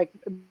do like,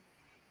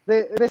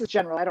 this is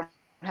general, I don't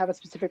have a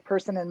specific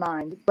person in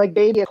mind, like,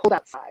 baby, it's cold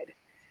outside.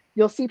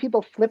 you'll see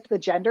people flip the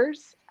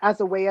genders as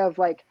a way of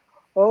like,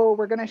 oh,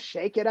 we're going to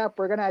shake it up.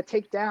 We're going to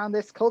take down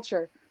this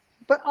culture.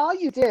 But all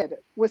you did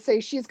was say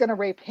she's going to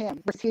rape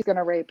him versus he's going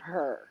to rape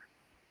her.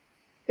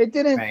 It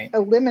didn't Right.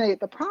 eliminate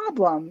the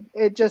problem.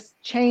 It just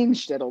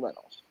changed it a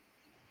little.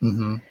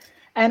 Mm-hmm.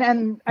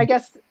 And I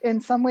guess in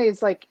some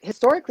ways, like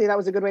historically, that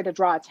was a good way to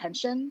draw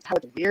attention to how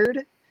it's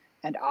weird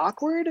and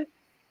awkward.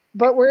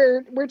 But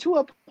we're to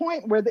a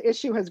point where the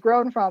issue has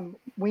grown from,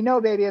 we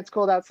know baby it's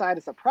cold outside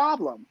is a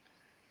problem.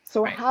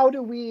 So Right. how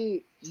do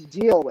we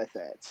deal with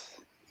it?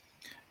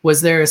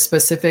 Was there a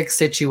specific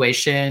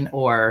situation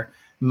or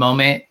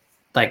moment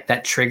like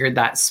that triggered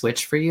that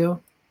switch for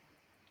you?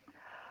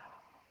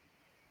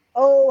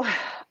 Oh,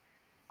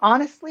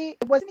 honestly,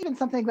 it wasn't even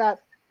something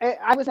that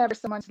I was never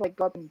someone to like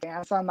go up and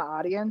dance on the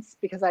audience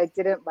because I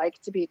didn't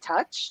like to be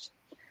touched.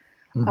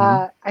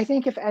 Mm-hmm. I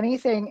think if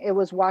anything, it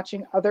was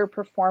watching other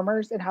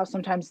performers and how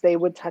sometimes they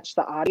would touch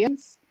the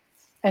audience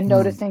and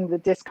noticing the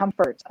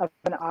discomfort of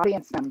an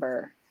audience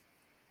member.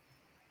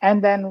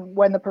 And then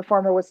when the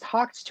performer was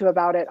talked to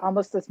about it,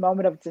 almost this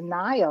moment of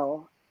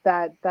denial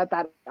that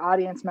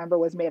audience member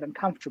was made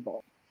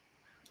uncomfortable.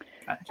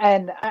 Gotcha.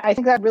 And I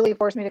think that really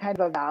forced me to kind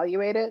of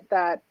evaluate it,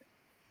 that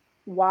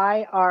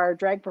why are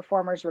drag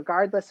performers,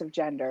 regardless of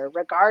gender,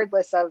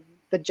 regardless of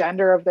the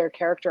gender of their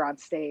character on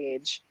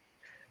stage,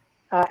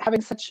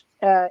 having such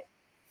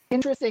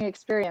interesting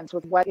experience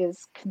with what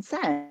is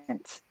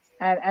consent?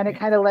 And it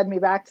kind of led me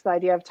back to the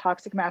idea of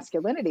toxic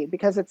masculinity,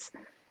 because it's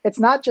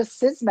not just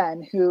cis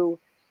men who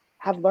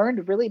have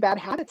learned really bad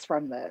habits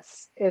from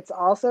this. It's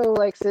also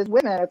like cis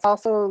women. It's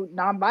also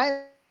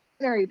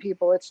non-binary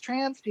people. It's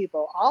trans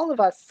people. All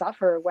of us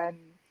suffer when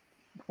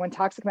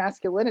toxic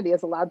masculinity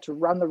is allowed to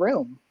run the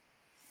room.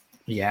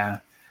 Yeah.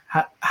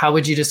 How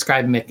would you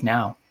describe Mick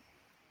now?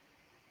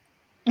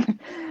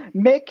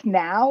 Mick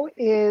now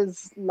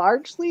is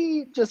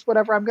largely just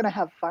whatever I'm going to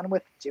have fun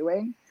with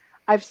doing.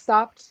 I've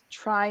stopped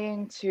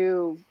trying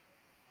to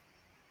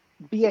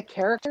be a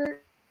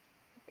character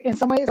in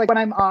some ways. Like when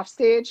I'm off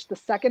stage, the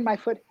second my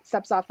foot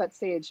steps off that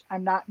stage,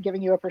 I'm not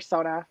giving you a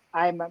persona.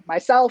 I'm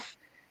myself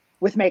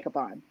with makeup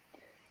on,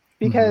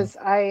 because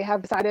I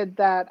have decided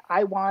that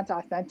I want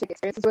authentic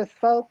experiences with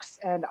folks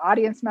and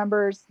audience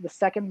members the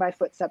second my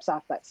foot steps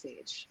off that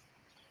stage.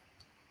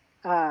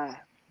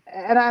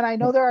 And I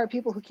know there are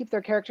people who keep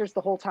their characters the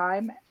whole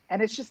time,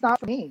 and it's just not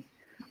for me.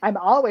 I'm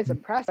always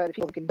impressed by the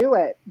people who can do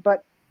it,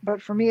 but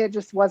for me, it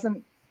just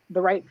wasn't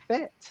the right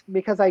fit,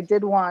 because I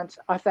did want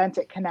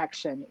authentic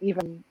connection,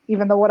 even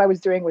though what I was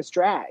doing was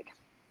drag.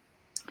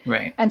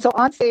 Right. And so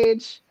on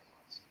stage,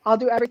 I'll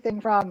do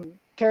everything from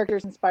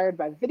characters inspired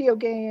by video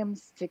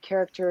games to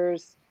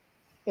characters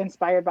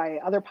inspired by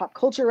other pop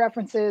culture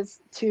references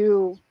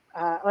to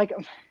like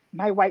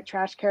my white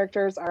trash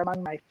characters are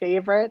among my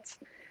favorites.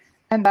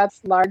 And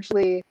that's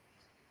largely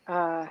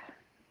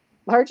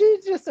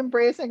just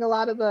embracing a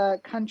lot of the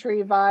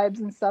country vibes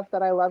and stuff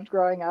that I loved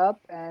growing up,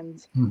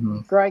 and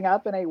growing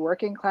up in a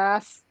working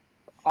class,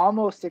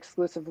 almost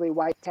exclusively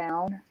white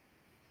town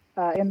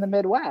in the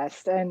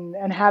Midwest,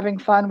 and having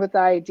fun with the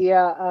idea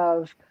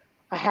of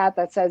a hat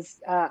that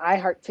says I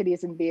heart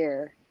titties and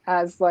beer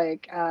as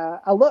like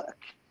a look.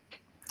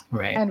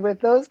 Right. And with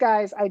those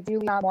guys, I do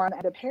lean more on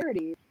the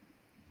parody,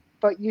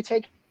 but you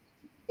take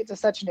it to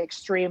such an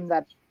extreme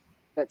that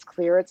it's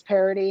clear it's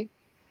parody,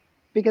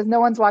 because no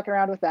one's walking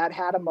around with that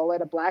hat, a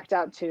mullet, a blacked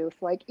out tooth.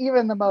 Like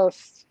even the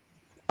most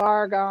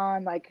far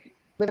gone, like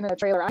living in a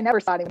trailer, I never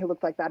saw anyone who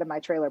looked like that in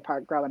my trailer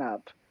park growing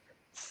up.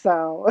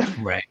 So,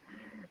 Right.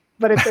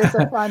 but it's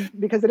a fun,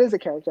 because it is a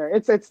character.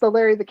 It's the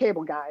Larry the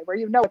Cable Guy, where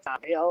you know it's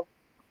not real.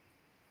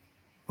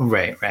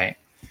 Right. Right.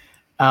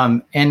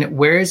 And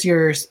does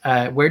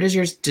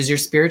your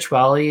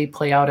spirituality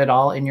play out at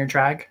all in your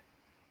drag?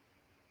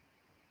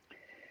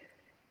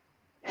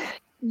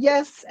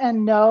 Yes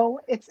and no.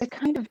 It's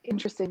kind of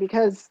interesting,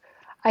 because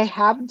I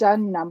have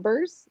done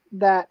numbers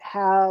that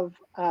have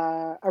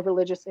a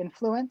religious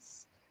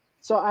influence.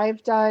 So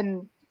I've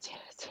done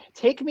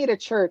Take Me to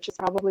Church is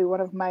probably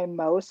one of my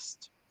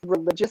most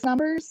religious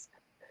numbers,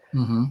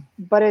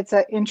 but it's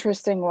an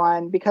interesting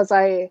one because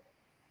I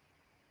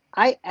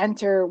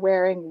enter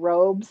wearing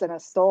robes and a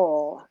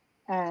stole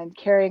and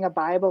carrying a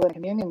Bible and a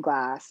communion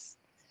glass.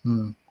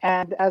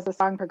 And as the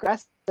song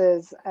progresses,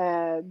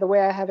 the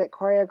way I have it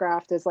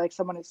choreographed is like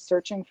someone is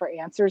searching for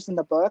answers in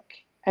the book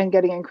and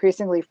getting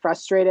increasingly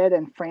frustrated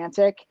and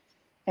frantic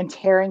and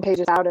tearing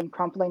pages out and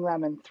crumpling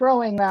them and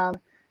throwing them.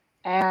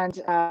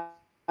 And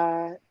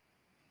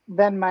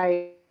then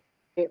my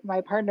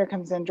partner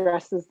comes in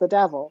dressed as the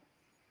devil.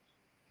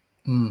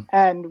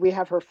 And we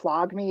have her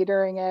flog me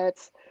during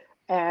it.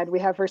 And we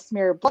have her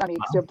smear blood on me,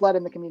 because you have blood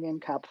in the communion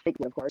cup,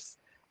 fakely, of course.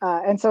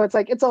 And so it's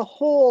like it's a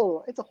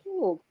whole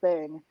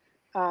thing,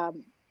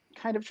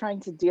 kind of trying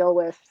to deal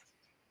with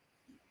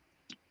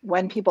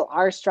when people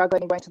are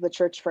struggling, going to the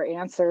church for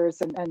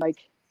answers, and like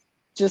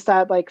just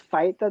that like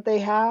fight that they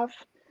have,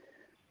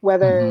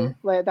 whether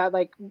like that,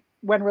 like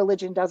when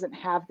religion doesn't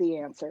have the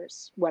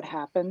answers, what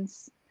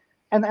happens,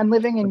 and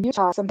living in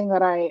Utah, something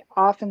that I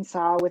often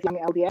saw with young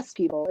LDS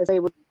people is they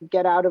would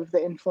get out of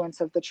the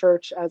influence of the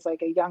church as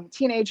like a young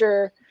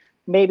teenager,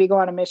 maybe go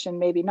on a mission,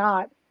 maybe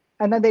not.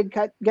 And then they'd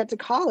get to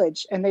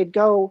college and they'd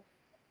go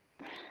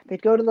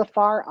to the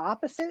far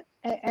opposite,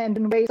 and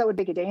in ways that would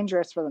make it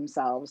dangerous for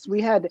themselves.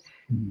 We had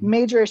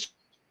major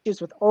issues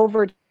with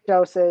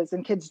overdoses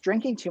and kids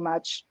drinking too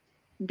much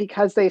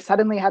because they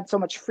suddenly had so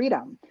much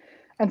freedom.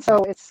 And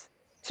so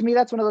to me,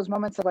 that's one of those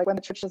moments of like when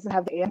the church doesn't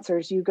have the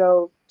answers, you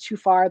go too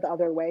far the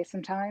other way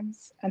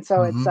sometimes. And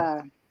so it's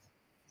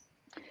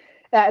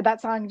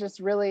that song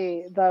just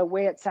really, the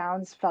way it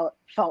sounds felt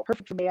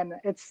perfect for me. And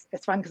it's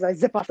fun because I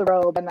zip off the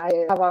robe and I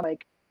have on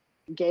like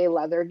gay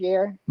leather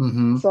gear.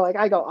 So like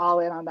I go all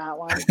in on that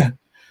one.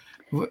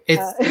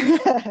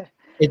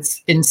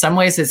 It's in some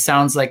ways it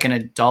sounds like an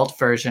adult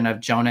version of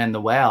Jonah and the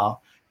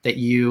Whale that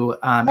you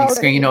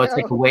experience. It's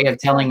like a way of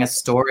telling a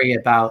story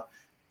about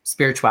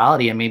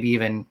spirituality and maybe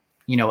even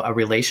a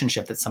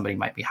relationship that somebody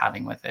might be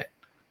having with it.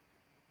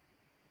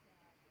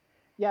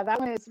 Yeah, that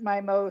one is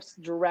my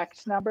most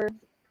direct number.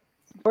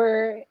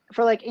 For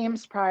like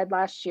Ames Pride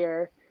last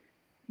year,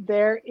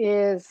 there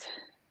is,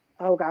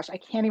 oh gosh, I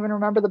can't even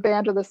remember the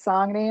band or the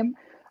song name,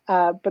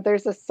 but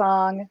there's a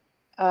song,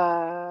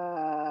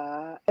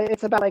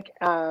 it's about like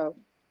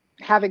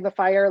having the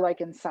fire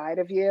like inside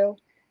of you.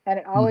 And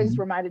it always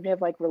reminded me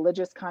of like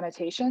religious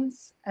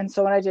connotations. And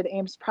so when I did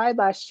Ames Pride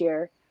last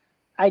year,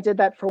 I did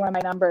that for one of my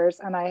numbers.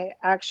 And I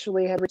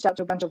actually had reached out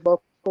to a bunch of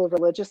local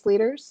religious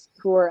leaders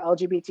who are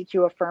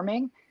LGBTQ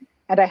affirming.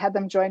 And I had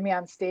them join me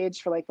on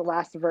stage for like the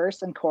last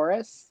verse and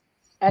chorus.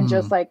 And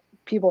just like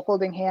people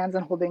holding hands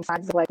and holding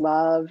signs of like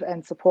love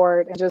and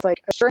support, and just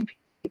like assuring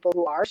people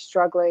who are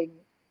struggling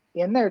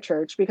in their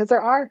church, because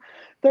there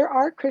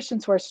are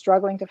Christians who are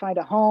struggling to find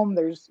a home.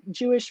 There's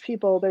Jewish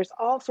people. There's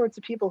all sorts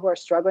of people who are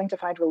struggling to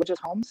find religious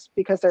homes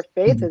because their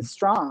faith is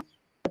strong,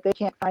 but they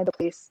can't find a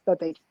place that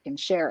they can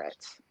share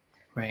it.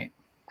 Right.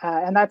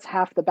 And that's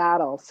half the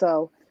battle.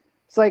 So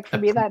like for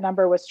me, that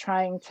number was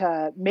trying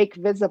to make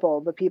visible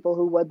the people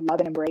who would love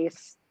and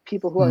embrace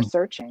people who are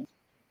searching.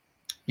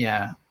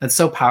 Yeah, that's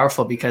so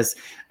powerful, because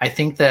I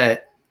think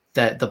that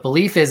the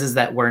belief is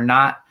that we're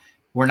not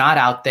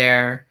out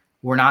there.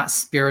 We're not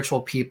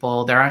spiritual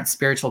people. There aren't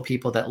spiritual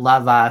people that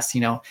love us,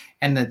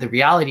 and the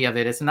reality of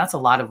it is, and that's a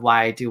lot of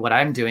why I do what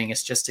I'm doing,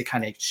 is just to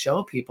kind of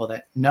show people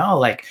that no,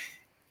 like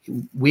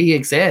we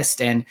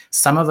exist. And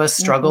some of us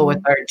struggle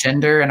with our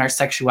gender and our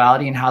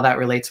sexuality and how that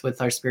relates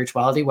with our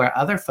spirituality, where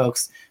other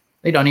folks,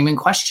 they don't even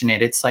question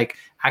it. It's like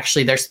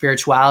actually their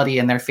spirituality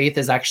and their faith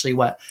is actually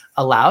what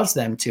allows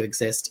them to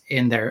exist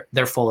in their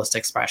fullest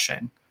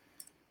expression.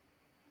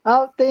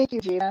 Oh, thank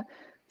you, Gina.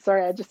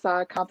 Sorry, I just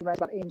saw a compliment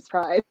about Ames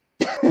Pride.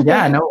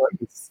 Yeah, no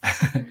worries.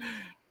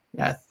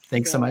 Yeah,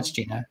 thanks so much,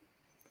 Gina.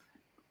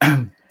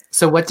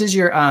 So what does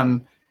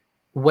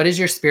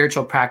your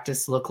spiritual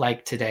practice look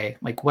like today?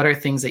 Like, what are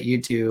things that you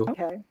do?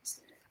 Okay.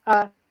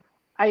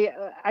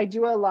 I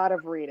do a lot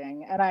of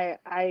reading, and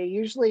I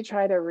usually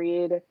try to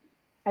read.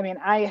 I mean,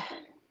 I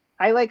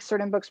like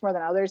certain books more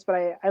than others,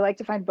 but I like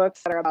to find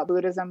books that are about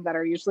Buddhism that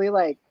are usually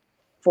like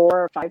 4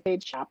 or 5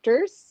 page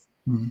chapters,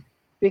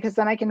 because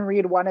then I can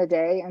read one a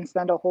day and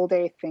spend a whole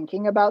day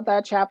thinking about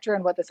that chapter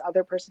and what this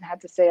other person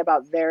had to say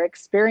about their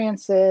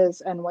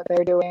experiences and what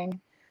they're doing.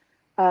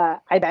 I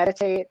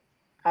meditate.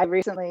 I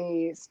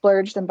recently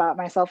splurged and bought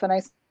myself a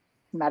nice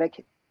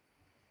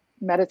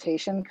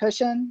meditation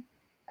cushion.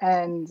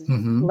 And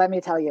let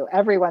me tell you,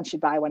 everyone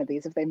should buy one of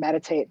these if they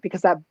meditate,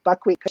 because that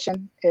buckwheat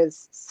cushion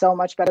is so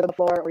much better than the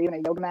floor or even a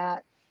yoga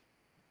mat.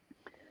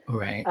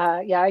 Right.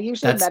 Yeah, I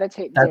usually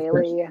meditate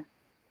daily.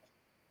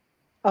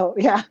 Oh,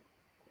 yeah.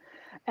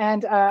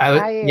 And go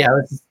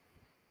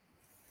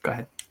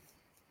ahead.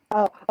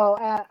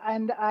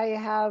 And I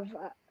have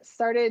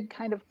started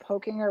kind of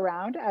poking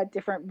around at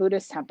different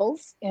Buddhist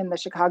temples in the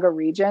Chicago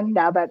region.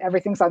 Now that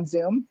everything's on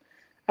Zoom,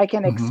 I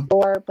can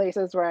explore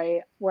places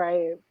where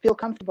I feel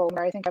comfortable,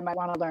 where I think I might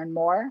want to learn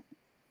more.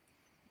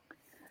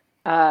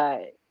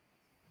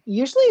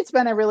 Usually it's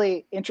been a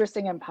really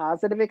interesting and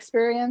positive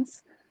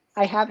experience.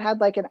 I have had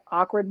like an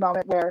awkward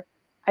moment where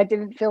I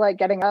didn't feel like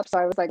getting up, so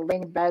I was like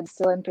laying in bed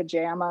still in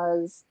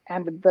pajamas,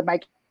 and my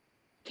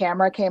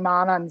camera came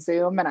on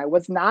Zoom, and I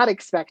was not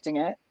expecting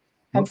it.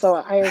 And so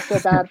I feel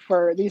bad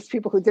for these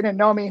people who didn't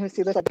know me, who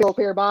see this like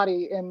clear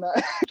body in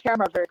the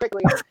camera very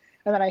quickly.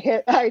 And then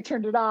I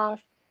turned it off,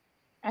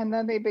 and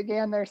then they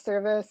began their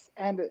service,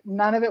 and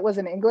none of it was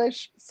in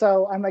English.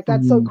 So I'm like,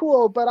 that's so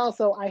cool, but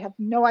also I have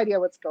no idea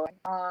what's going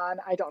on.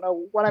 I don't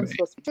know what I'm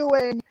supposed to be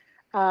doing.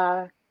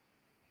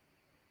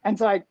 And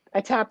so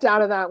I tapped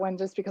out of that one,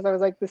 just because I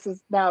was like, this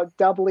is now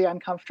doubly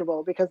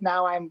uncomfortable, because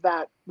now I'm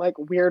that like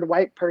weird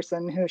white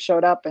person who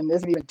showed up and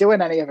isn't even doing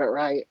any of it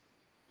right.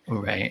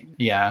 Right.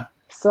 Yeah.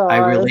 So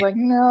I was like,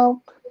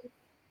 no.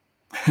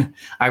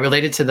 I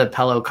related to the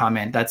pillow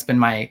comment. That's been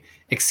my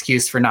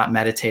excuse for not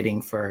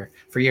meditating for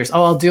years.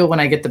 Oh, I'll do it when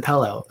I get the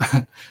pillow.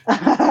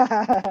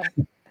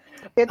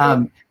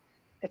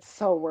 It's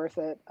so worth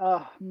it.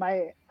 Oh,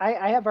 I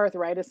have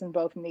arthritis in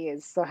both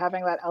knees, so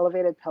having that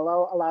elevated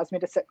pillow allows me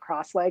to sit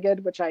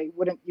cross-legged, which I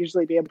wouldn't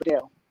usually be able to do.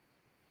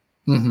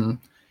 Mm-hmm.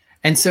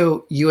 And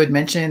so you had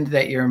mentioned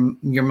that your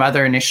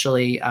mother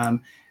initially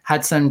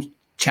had some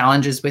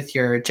challenges with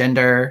your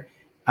gender,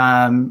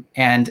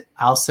 and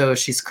also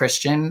she's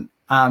Christian.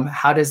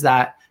 How does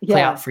that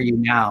play out Yeah. for you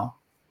now?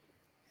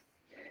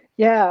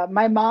 Yeah,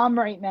 my mom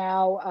right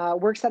now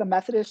works at a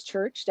Methodist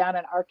church down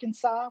in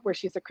Arkansas, where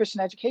she's a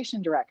Christian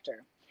education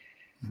director.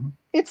 Mm-hmm.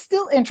 It's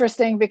still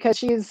interesting because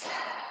she's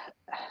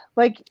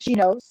like, she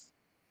knows,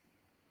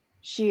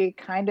 she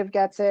kind of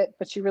gets it,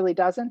 but she really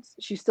doesn't.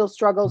 She still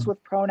struggles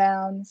with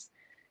pronouns.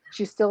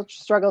 She still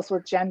struggles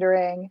with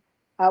gendering.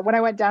 When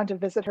I went down to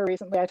visit her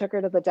recently, I took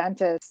her to the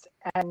dentist,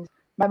 and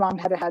my mom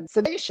had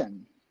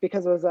sedation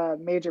because it was a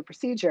major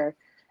procedure.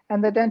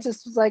 And the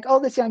dentist was like, "Oh,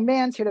 this young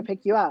man's here to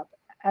pick you up."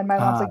 And my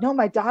mom's Uh, like, "No,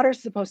 my daughter's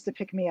supposed to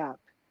pick me up."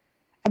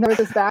 And there was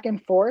this back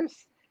and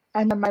forth.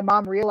 And then my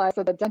mom realized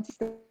that the dentist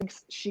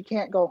thinks she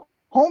can't go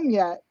home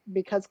yet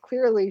because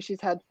clearly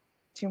she's had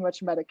too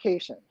much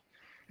medication.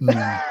 mm,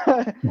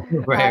 right, And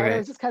it was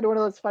right. just kind of one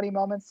of those funny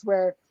moments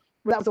where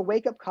that was a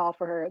wake-up call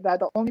for her, that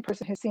the only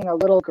person who's seeing a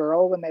little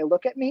girl when they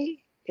look at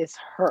me is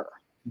her.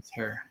 It's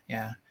her.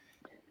 Yeah.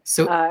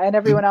 So, And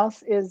everyone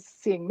else is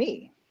seeing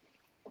me.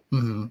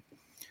 mm-hmm.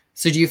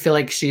 So do you feel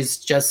like she's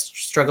just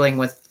struggling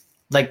with,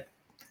 like,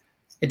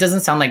 it doesn't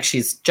sound like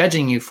she's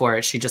judging you for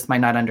it. She just might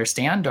not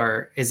understand,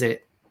 or is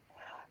it?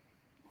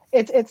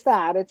 It's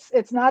that.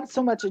 It's not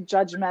so much a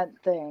judgment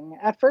thing.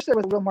 At first, there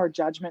was a little more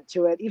judgment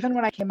to it. Even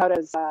when I came out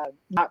as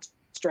not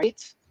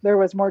straight, there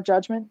was more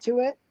judgment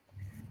to it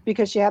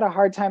because she had a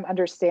hard time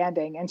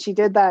understanding. And she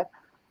did that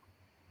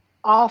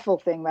awful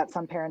thing that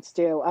some parents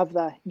do of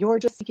the, "you're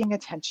just seeking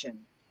attention."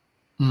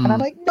 And I'm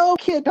Mm, like, no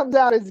kid comes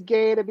out as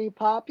gay to be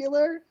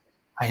popular.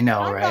 I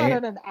know, I'm not right?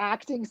 in an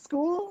acting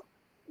school.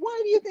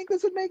 Why do you think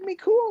this would make me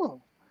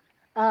cool?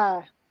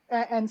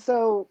 And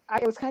so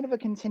it was kind of a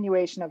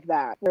continuation of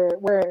that,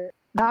 where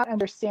not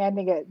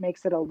understanding it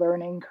makes it a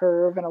learning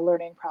curve and a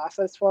learning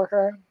process for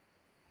her.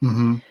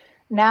 Mm-hmm.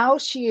 Now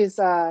she's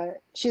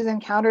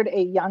encountered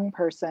a young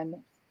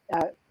person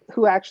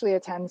who actually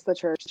attends the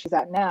church she's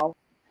at now,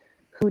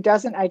 who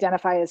doesn't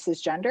identify as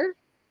cisgender.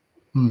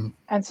 Mm,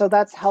 And so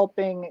that's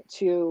helping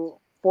to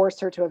force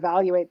her to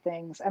evaluate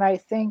things. And I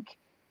think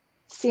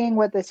seeing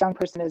what this young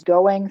person is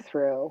going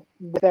through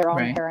with their own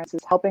right. parents is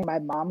helping my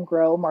mom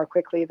grow more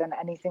quickly than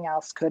anything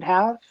else could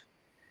have.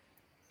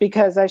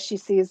 Because as she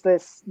sees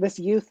this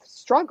youth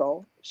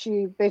struggle,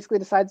 she basically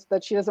decides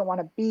that she doesn't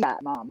want to be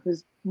that mom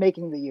who's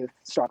making the youth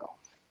struggle.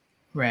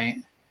 Right.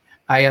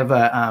 I have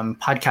a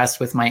podcast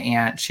with my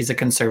aunt. She's a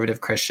conservative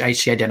Christian.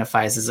 She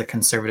identifies as a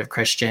conservative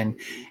Christian,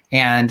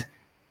 and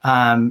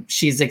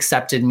she's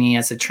accepted me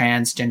as a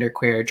transgender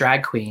queer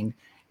drag queen.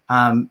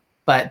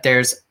 But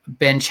there's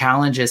been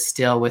challenges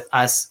still with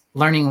us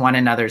learning one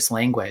another's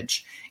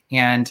language,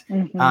 and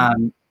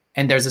Mm-hmm.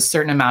 and there's a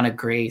certain amount of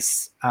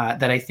grace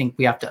that I think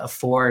we have to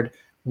afford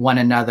one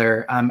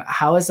another.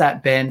 How has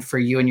that been for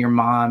you and your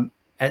mom?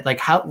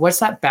 Like, what's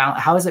that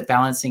balance? How is it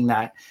balancing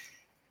that?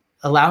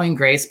 Allowing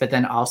grace, but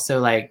then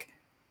also, like,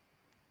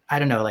 I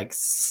don't know, like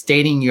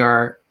stating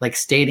your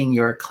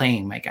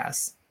claim, I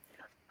guess.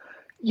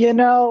 You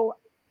know,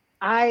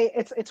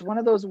 it's one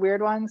of those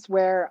weird ones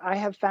where I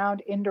have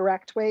found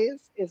indirect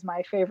ways is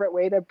my favorite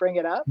way to bring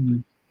it up,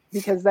 Mm,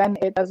 because then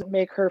it doesn't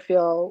make her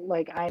feel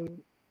like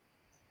I'm,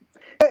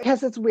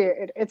 because it's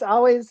weird. It's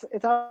always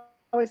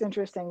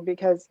interesting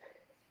because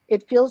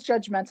it feels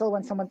judgmental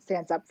when someone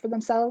stands up for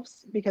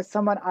themselves because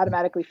someone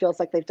automatically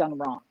feels like they've done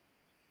wrong.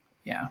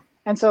 yeah.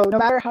 And so no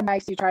matter how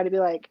nice you try to be,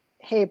 like,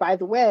 "Hey, by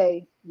the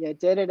way, you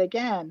did it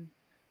again,"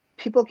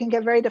 people can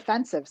get very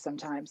defensive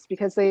sometimes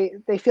because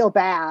they feel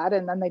bad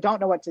and then they don't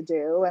know what to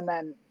do, and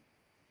then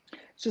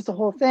it's just a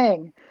whole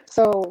thing.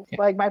 So Yeah.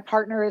 like my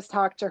partner has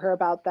talked to her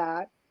about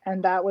that,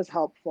 and that was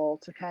helpful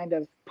to kind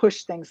of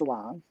push things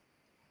along.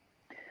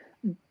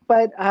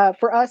 But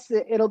for us,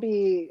 it'll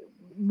be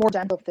more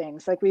gentle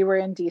things. Like we were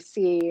in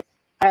DC.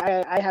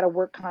 I had a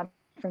work conference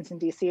in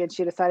DC, and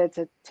she decided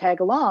to tag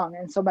along.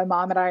 And so my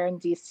mom and I are in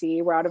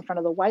DC. We're out in front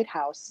of the White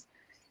House,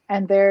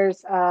 and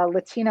there's a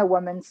Latina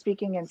woman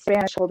speaking in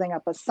Spanish, holding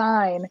up a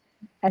sign,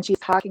 and she's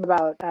talking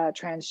about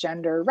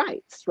transgender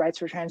rights for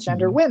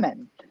transgender Mhm.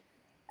 women.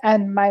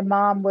 And my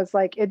mom was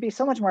like, "It'd be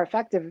so much more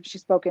effective if she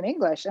spoke in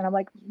English." And I'm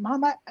like,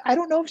 "Mom, I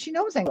don't know if she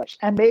knows English,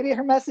 and maybe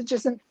her message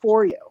isn't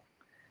for you."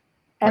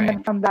 And Right.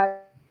 then from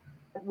that,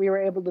 we were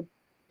able to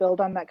build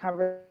on that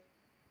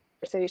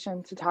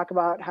conversation to talk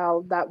about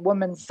how that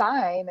woman's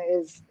sign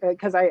is,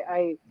 because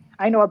I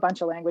know a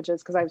bunch of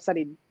languages because I've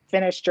studied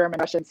Finnish, German,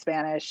 Russian,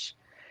 Spanish.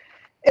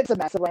 It's a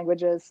mess of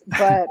languages,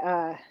 but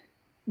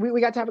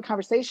we got to have a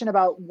conversation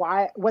about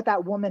what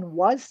that woman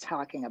was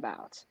talking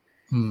about.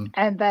 Mm,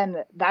 And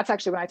then that's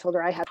actually when I told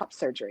her I had top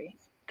surgery,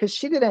 because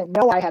she didn't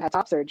know I had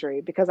top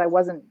surgery because I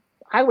wasn't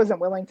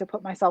willing to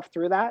put myself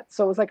through that.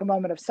 So it was like a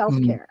moment of mm,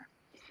 self-care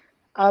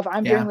of,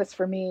 I'm doing yeah. this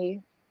for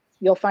me.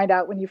 You'll find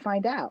out when you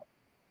find out.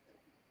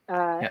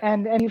 Yeah.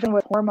 And even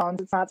with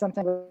hormones, it's not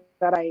something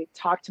that I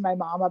talked to my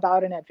mom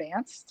about in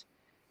advance,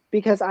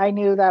 because I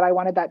knew that I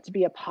wanted that to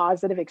be a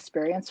positive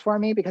experience for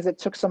me, because it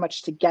took so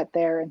much to get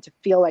there and to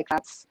feel like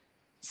that's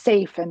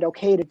safe and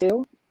okay to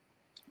do.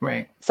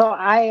 Right. So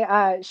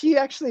she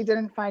actually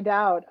didn't find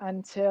out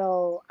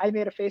until I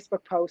made a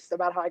Facebook post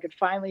about how I could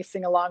finally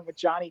sing along with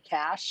Johnny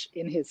Cash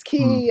in his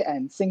key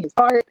and sing his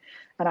part.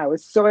 And I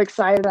was so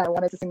excited. I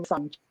wanted to sing the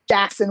song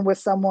Jackson with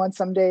someone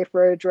someday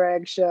for a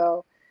drag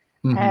show.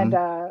 And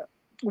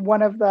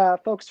one of the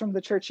folks from the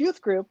church youth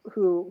group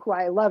who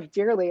I love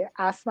dearly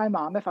asked my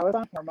mom if I was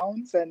on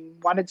hormones and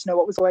wanted to know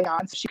what was going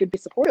on so she could be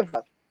supportive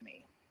of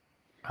me.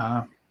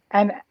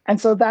 And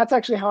so that's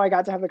actually how I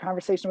got to have the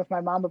conversation with my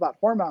mom about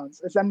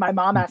hormones, is then my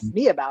mom asked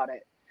me about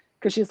it,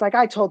 because she's like,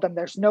 I told them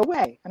there's no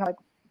way. And I'm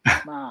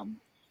like, Mom,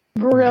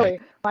 really?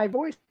 Right. My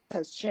voice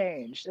has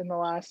changed in the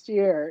last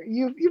year.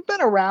 You've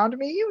been around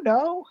me, you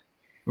know.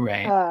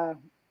 Right.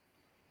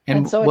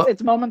 And so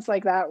it's moments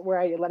like that where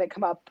I let it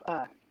come up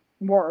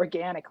more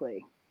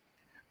organically.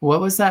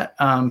 What was that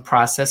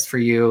process for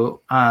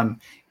you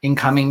in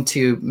coming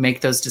to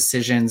make those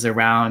decisions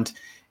around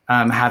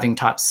having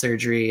top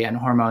surgery and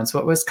hormones?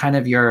 What was kind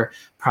of your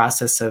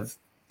process of,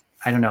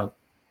 I don't know,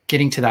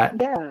 getting to that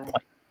point?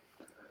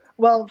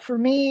 Well, for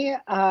me,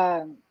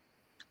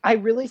 I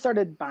really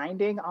started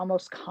binding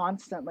almost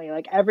constantly.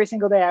 Like every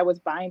single day I was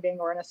binding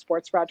or in a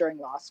sports bra during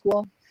law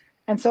school.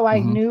 And so I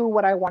knew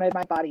what I wanted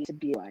my body to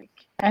be like.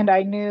 And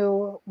I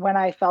knew when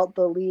I felt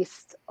the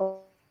least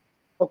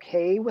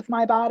okay with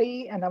my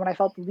body, and then when I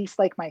felt the least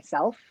like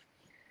myself.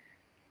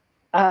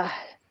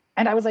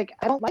 And I was like,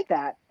 I don't like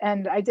that.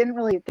 And I didn't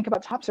really think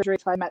about top surgery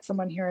until I met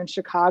someone here in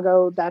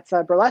Chicago that's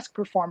a burlesque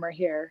performer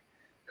here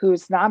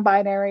who's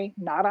non-binary,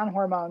 not on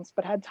hormones,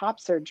 but had top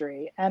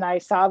surgery. And I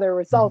saw their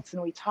results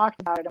and we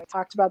talked about it and we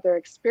talked about their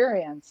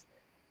experience,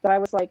 that I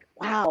was like,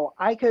 wow,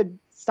 I could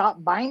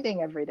stop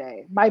binding every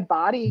day. My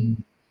body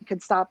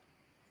could stop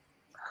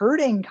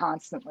hurting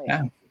constantly.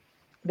 Yeah.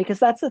 Because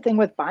that's the thing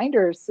with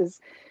binders, is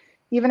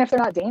even if they're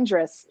not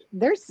dangerous,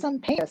 there's some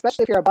pain,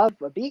 especially if you're above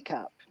a B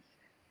cup.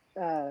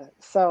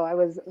 So I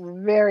was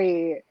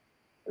very,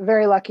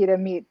 very lucky to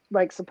meet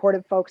like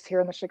supportive folks here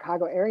in the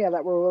Chicago area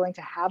that were willing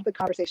to have the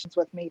conversations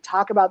with me,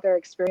 talk about their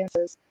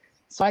experiences,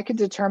 so I could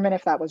determine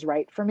if that was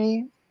right for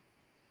me.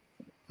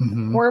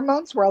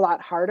 Hormones were a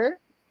lot harder,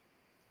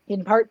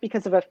 in part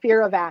because of a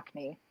fear of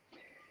acne,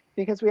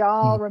 because we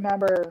all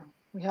remember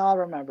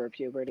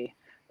puberty.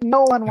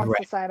 No one wants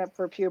to sign up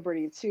for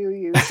puberty too,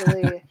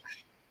 usually.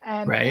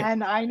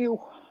 And I knew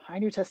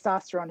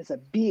testosterone is a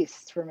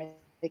beast for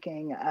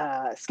making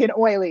skin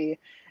oily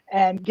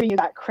and giving you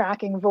that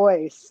cracking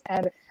voice,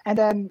 and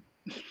then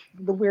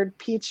the weird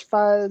peach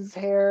fuzz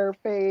hair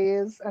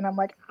phase, and I'm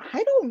like,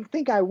 I don't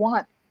think I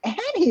want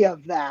any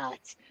of that.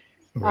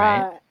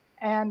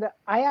 And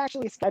I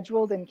actually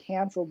scheduled and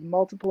canceled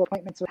multiple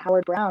appointments with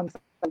Howard Brown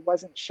because I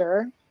wasn't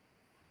sure.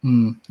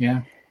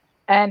 Yeah.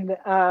 And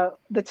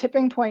the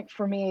tipping point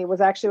for me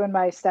was actually when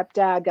my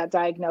stepdad got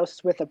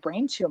diagnosed with a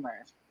brain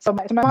tumor. So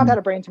my mom had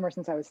a brain tumor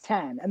since I was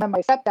 10. And then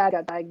my stepdad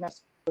got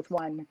diagnosed with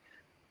one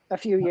a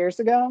few years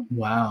ago.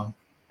 Wow.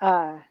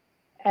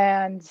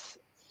 And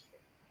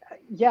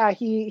yeah,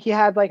 he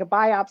had like a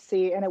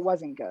biopsy and it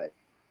wasn't good.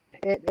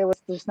 It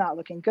was just not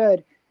looking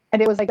good.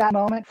 And it was like that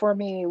moment for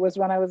me was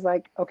when I was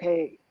like,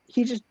 okay,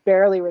 he just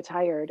barely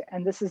retired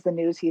and this is the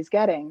news he's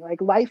getting. Like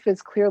life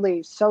is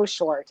clearly so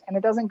short and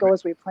it doesn't go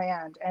as we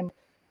planned.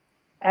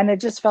 And it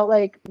just felt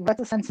like, what's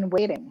the sense in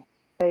waiting?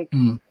 Like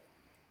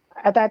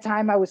at that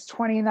time I was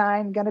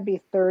 29, gonna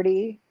be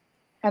 30.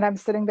 And I'm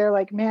sitting there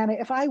like, man,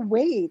 if I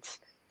wait,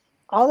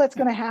 all that's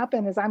going to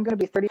happen is I'm going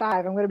to be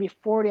 35, I'm going to be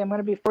 40, I'm going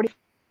to be 45,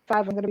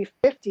 I'm going to be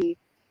 50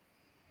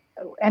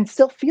 and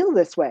still feel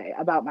this way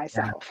about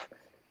myself. Yeah.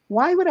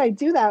 Why would I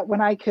do that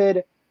when I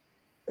could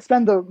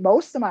spend the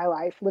most of my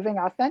life living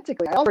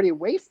authentically? I already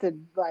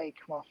wasted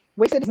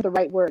wasted isn't the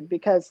right word,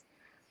 because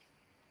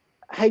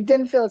I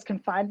didn't feel as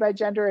confined by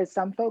gender as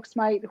some folks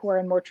might who are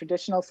in more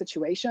traditional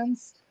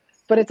situations.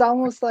 But it's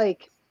almost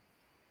like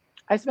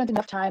I spent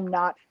enough time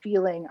not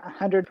feeling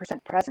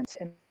 100% present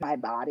in my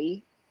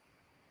body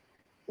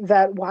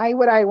that why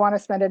would I want to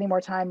spend any more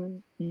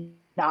time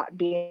not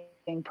being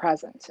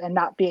present and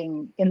not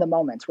being in the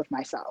moment with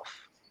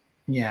myself?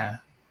 Yeah.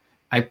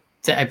 I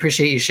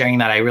appreciate you sharing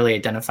that. I really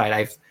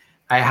identified.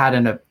 I had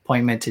an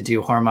appointment to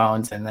do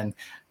hormones and then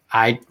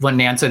I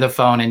wouldn't answer the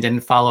phone and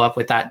didn't follow up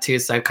with that too.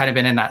 So I've kind of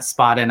been in that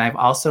spot. And I've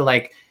also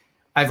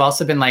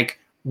been like,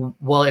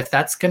 well, if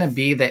that's going to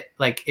be that,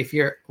 like, if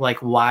you're like,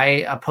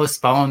 why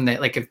postpone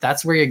that? Like, if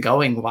that's where you're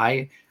going,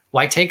 why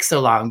take so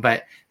long?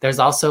 But there's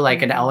also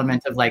like an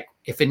element of like,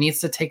 if it needs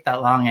to take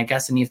that long, I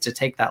guess it needs to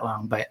take that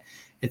long. But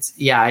it's,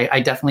 I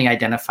definitely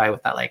identify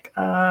with that. Like,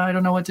 I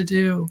don't know what to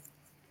do.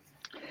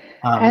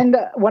 And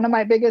one of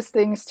my biggest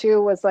things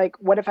too was like,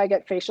 what if I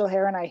get facial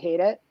hair and I hate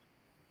it?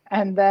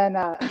 And then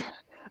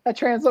a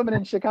trans woman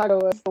in Chicago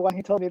was the one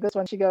who told me this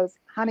one. She goes,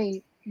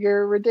 honey,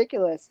 you're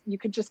ridiculous. You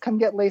could just come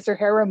get laser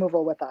hair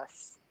removal with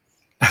us.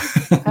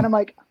 And I'm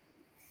like,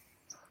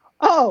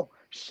 oh,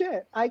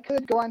 shit, I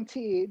could go on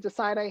T,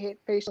 decide I hate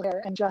facial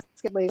hair, and just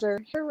get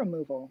laser hair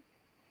removal.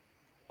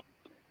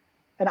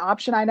 An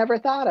option I never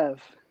thought of.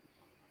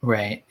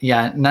 Right.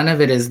 Yeah. None of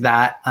it is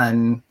that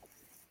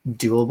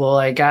undoable,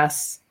 I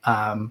guess.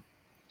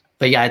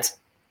 But yeah, it's.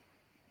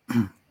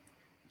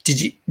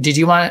 Did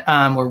you want?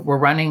 We're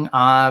running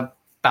about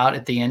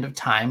at the end of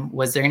time.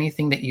 Was there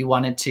anything that you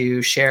wanted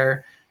to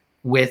share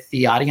with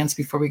the audience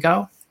before we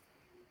go?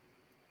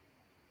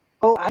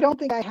 Oh, I don't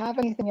think I have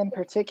anything in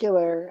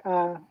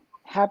particular.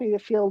 Happy to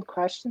field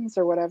questions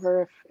or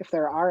whatever if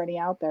there are any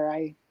out there.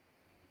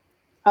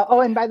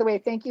 Oh, and by the way,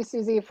 thank you,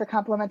 Susie, for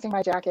complimenting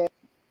my jacket.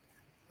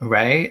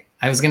 Right.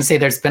 I was going to say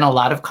there's been a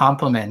lot of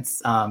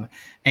compliments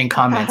and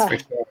comments for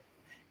sure.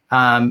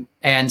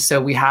 And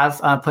so we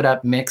have put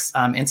up Mick's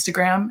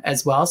Instagram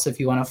as well. So if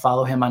you want to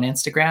follow him on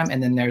Instagram,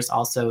 and then there's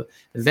also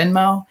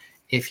Venmo.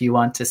 If you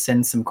want to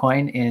send some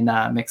coin in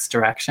Mick's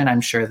direction,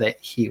 I'm sure that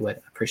he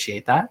would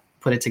appreciate that.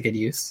 Put it to good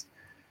use.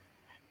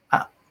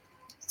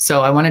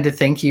 So I wanted to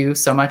thank you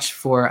so much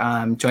for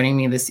joining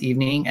me this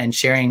evening and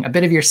sharing a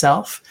bit of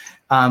yourself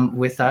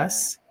with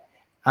us.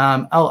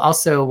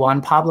 Also, Juan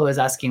Pablo is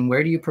asking,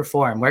 where do you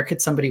perform? Where could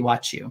somebody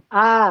watch you?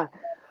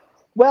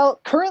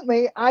 Well,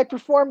 currently I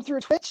perform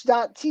through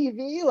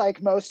twitch.tv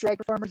like most drag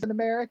performers in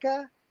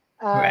America.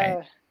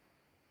 Right.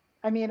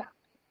 I mean,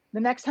 the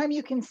next time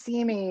you can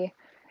see me,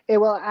 it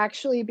will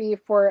actually be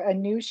for a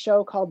new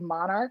show called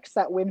Monarchs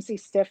that Whimsy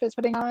Stiff is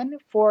putting on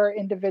for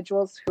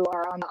individuals who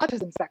are on the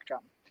autism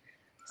spectrum.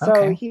 So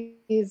Okay.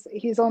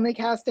 he's only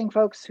casting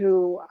folks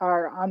who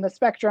are on the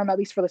spectrum, at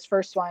least for this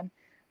first one.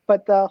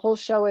 But the whole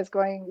show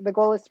the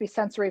goal is to be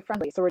sensory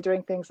friendly. So we're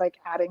doing things like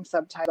adding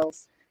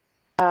subtitles,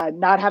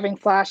 not having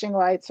flashing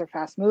lights or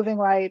fast moving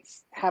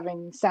lights,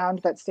 having sound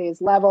that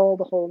stays level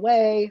the whole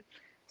way.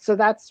 So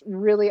that's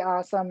really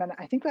awesome. And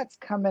I think that's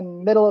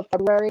coming middle of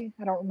February.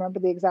 I don't remember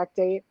the exact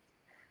date.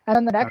 And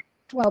then the next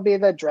one will be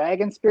the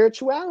Dragon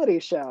Spirituality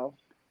show.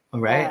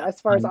 Right.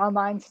 As far as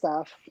online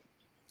stuff.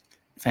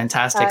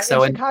 Fantastic.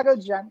 So in Chicago,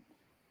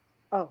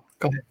 go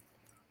ahead.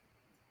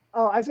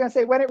 Oh, I was going to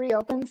say, when it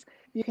reopens,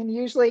 you can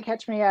usually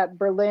catch me at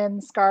Berlin,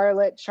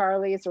 Scarlet,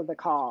 Charlie's, or The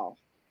Call.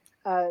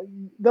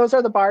 Those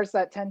are the bars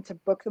that tend to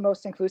book the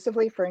most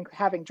inclusively for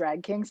having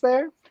drag kings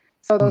there.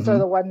 So those are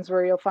the ones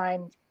where you'll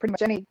find pretty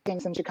much any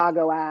kings in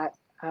Chicago at.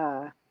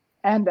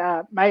 And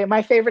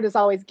my favorite is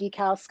always Geek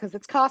House because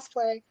it's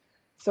cosplay.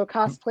 So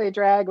cosplay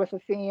drag with a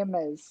theme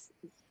is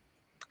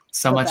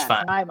so much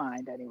fun. In my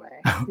mind,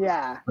 anyway.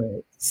 Yeah.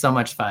 Right. So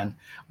much fun.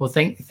 Well,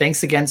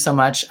 thanks again so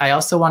much. I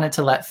also wanted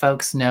to let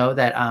folks know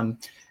that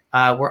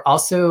we're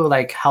also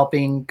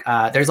helping.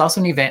 There's also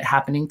an event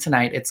happening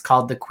tonight. It's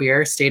called the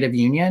Queer State of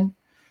Union.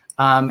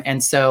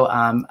 And so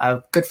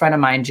a good friend of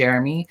mine,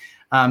 Jeremy,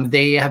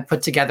 they have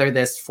put together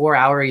this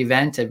 4-hour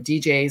event of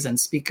DJs and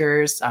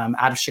speakers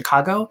out of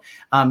Chicago.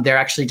 They're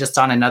actually just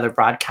on another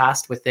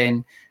broadcast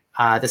within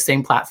the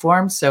same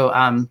platform. So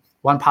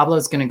Juan Pablo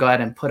is going to go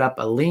ahead and put up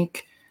a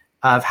link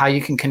of how you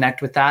can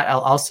connect with that.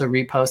 I'll also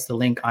repost the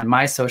link on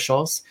my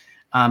socials.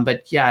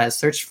 But yeah,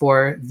 search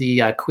for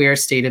the Queer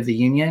State of the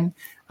Union.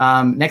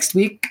 Next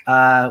week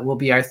will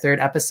be our 3rd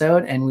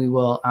episode, and we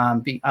will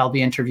I'll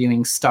be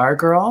interviewing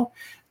Stargirl,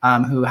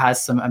 who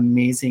has some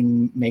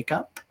amazing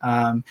makeup.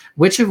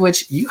 Which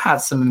you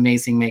have some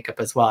amazing makeup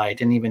as well. I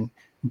didn't even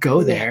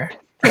go there.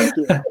 Thank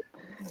you.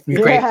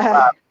 Great.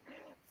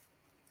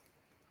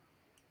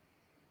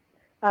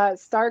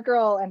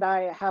 Stargirl and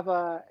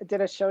I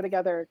did a show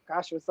together.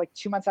 Gosh, it was like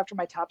 2 months after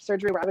my top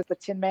surgery, where I was the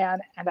Tin Man,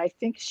 and I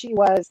think she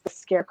was the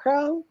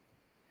Scarecrow,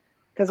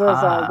 because it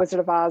was a Wizard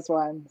of Oz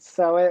one.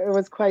 So it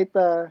was quite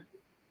the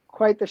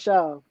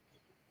show.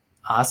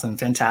 Awesome,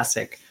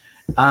 fantastic.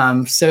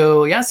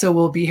 So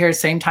we'll be here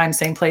same time,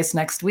 same place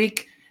next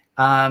week.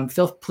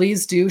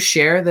 Please do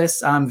share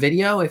this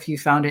video if you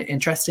found it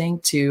interesting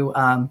to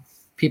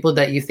people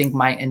that you think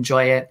might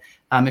enjoy it.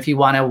 If you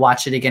want to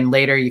watch it again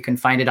later, you can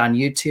find it on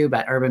YouTube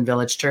at Urban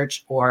Village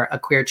Church or A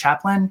Queer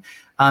Chaplain.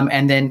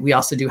 And then we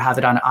also do have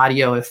it on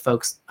audio if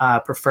folks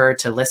prefer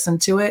to listen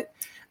to it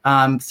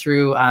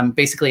through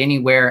basically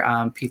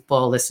anywhere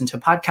people listen to a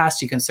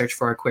podcast. You can search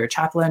for A Queer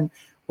Chaplain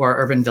or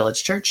Urban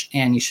Village Church,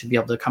 and you should be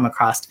able to come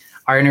across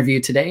our interview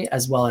today,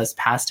 as well as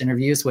past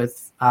interviews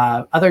with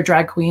other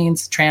drag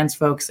queens, trans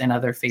folks, and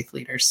other faith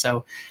leaders.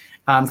 So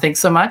thanks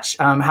so much.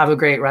 Have a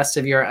great rest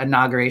of your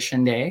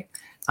inauguration day.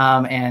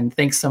 And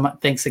thanks so much.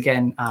 Thanks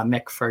again,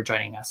 Mick, for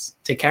joining us.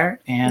 Take care.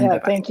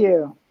 And thank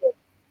you.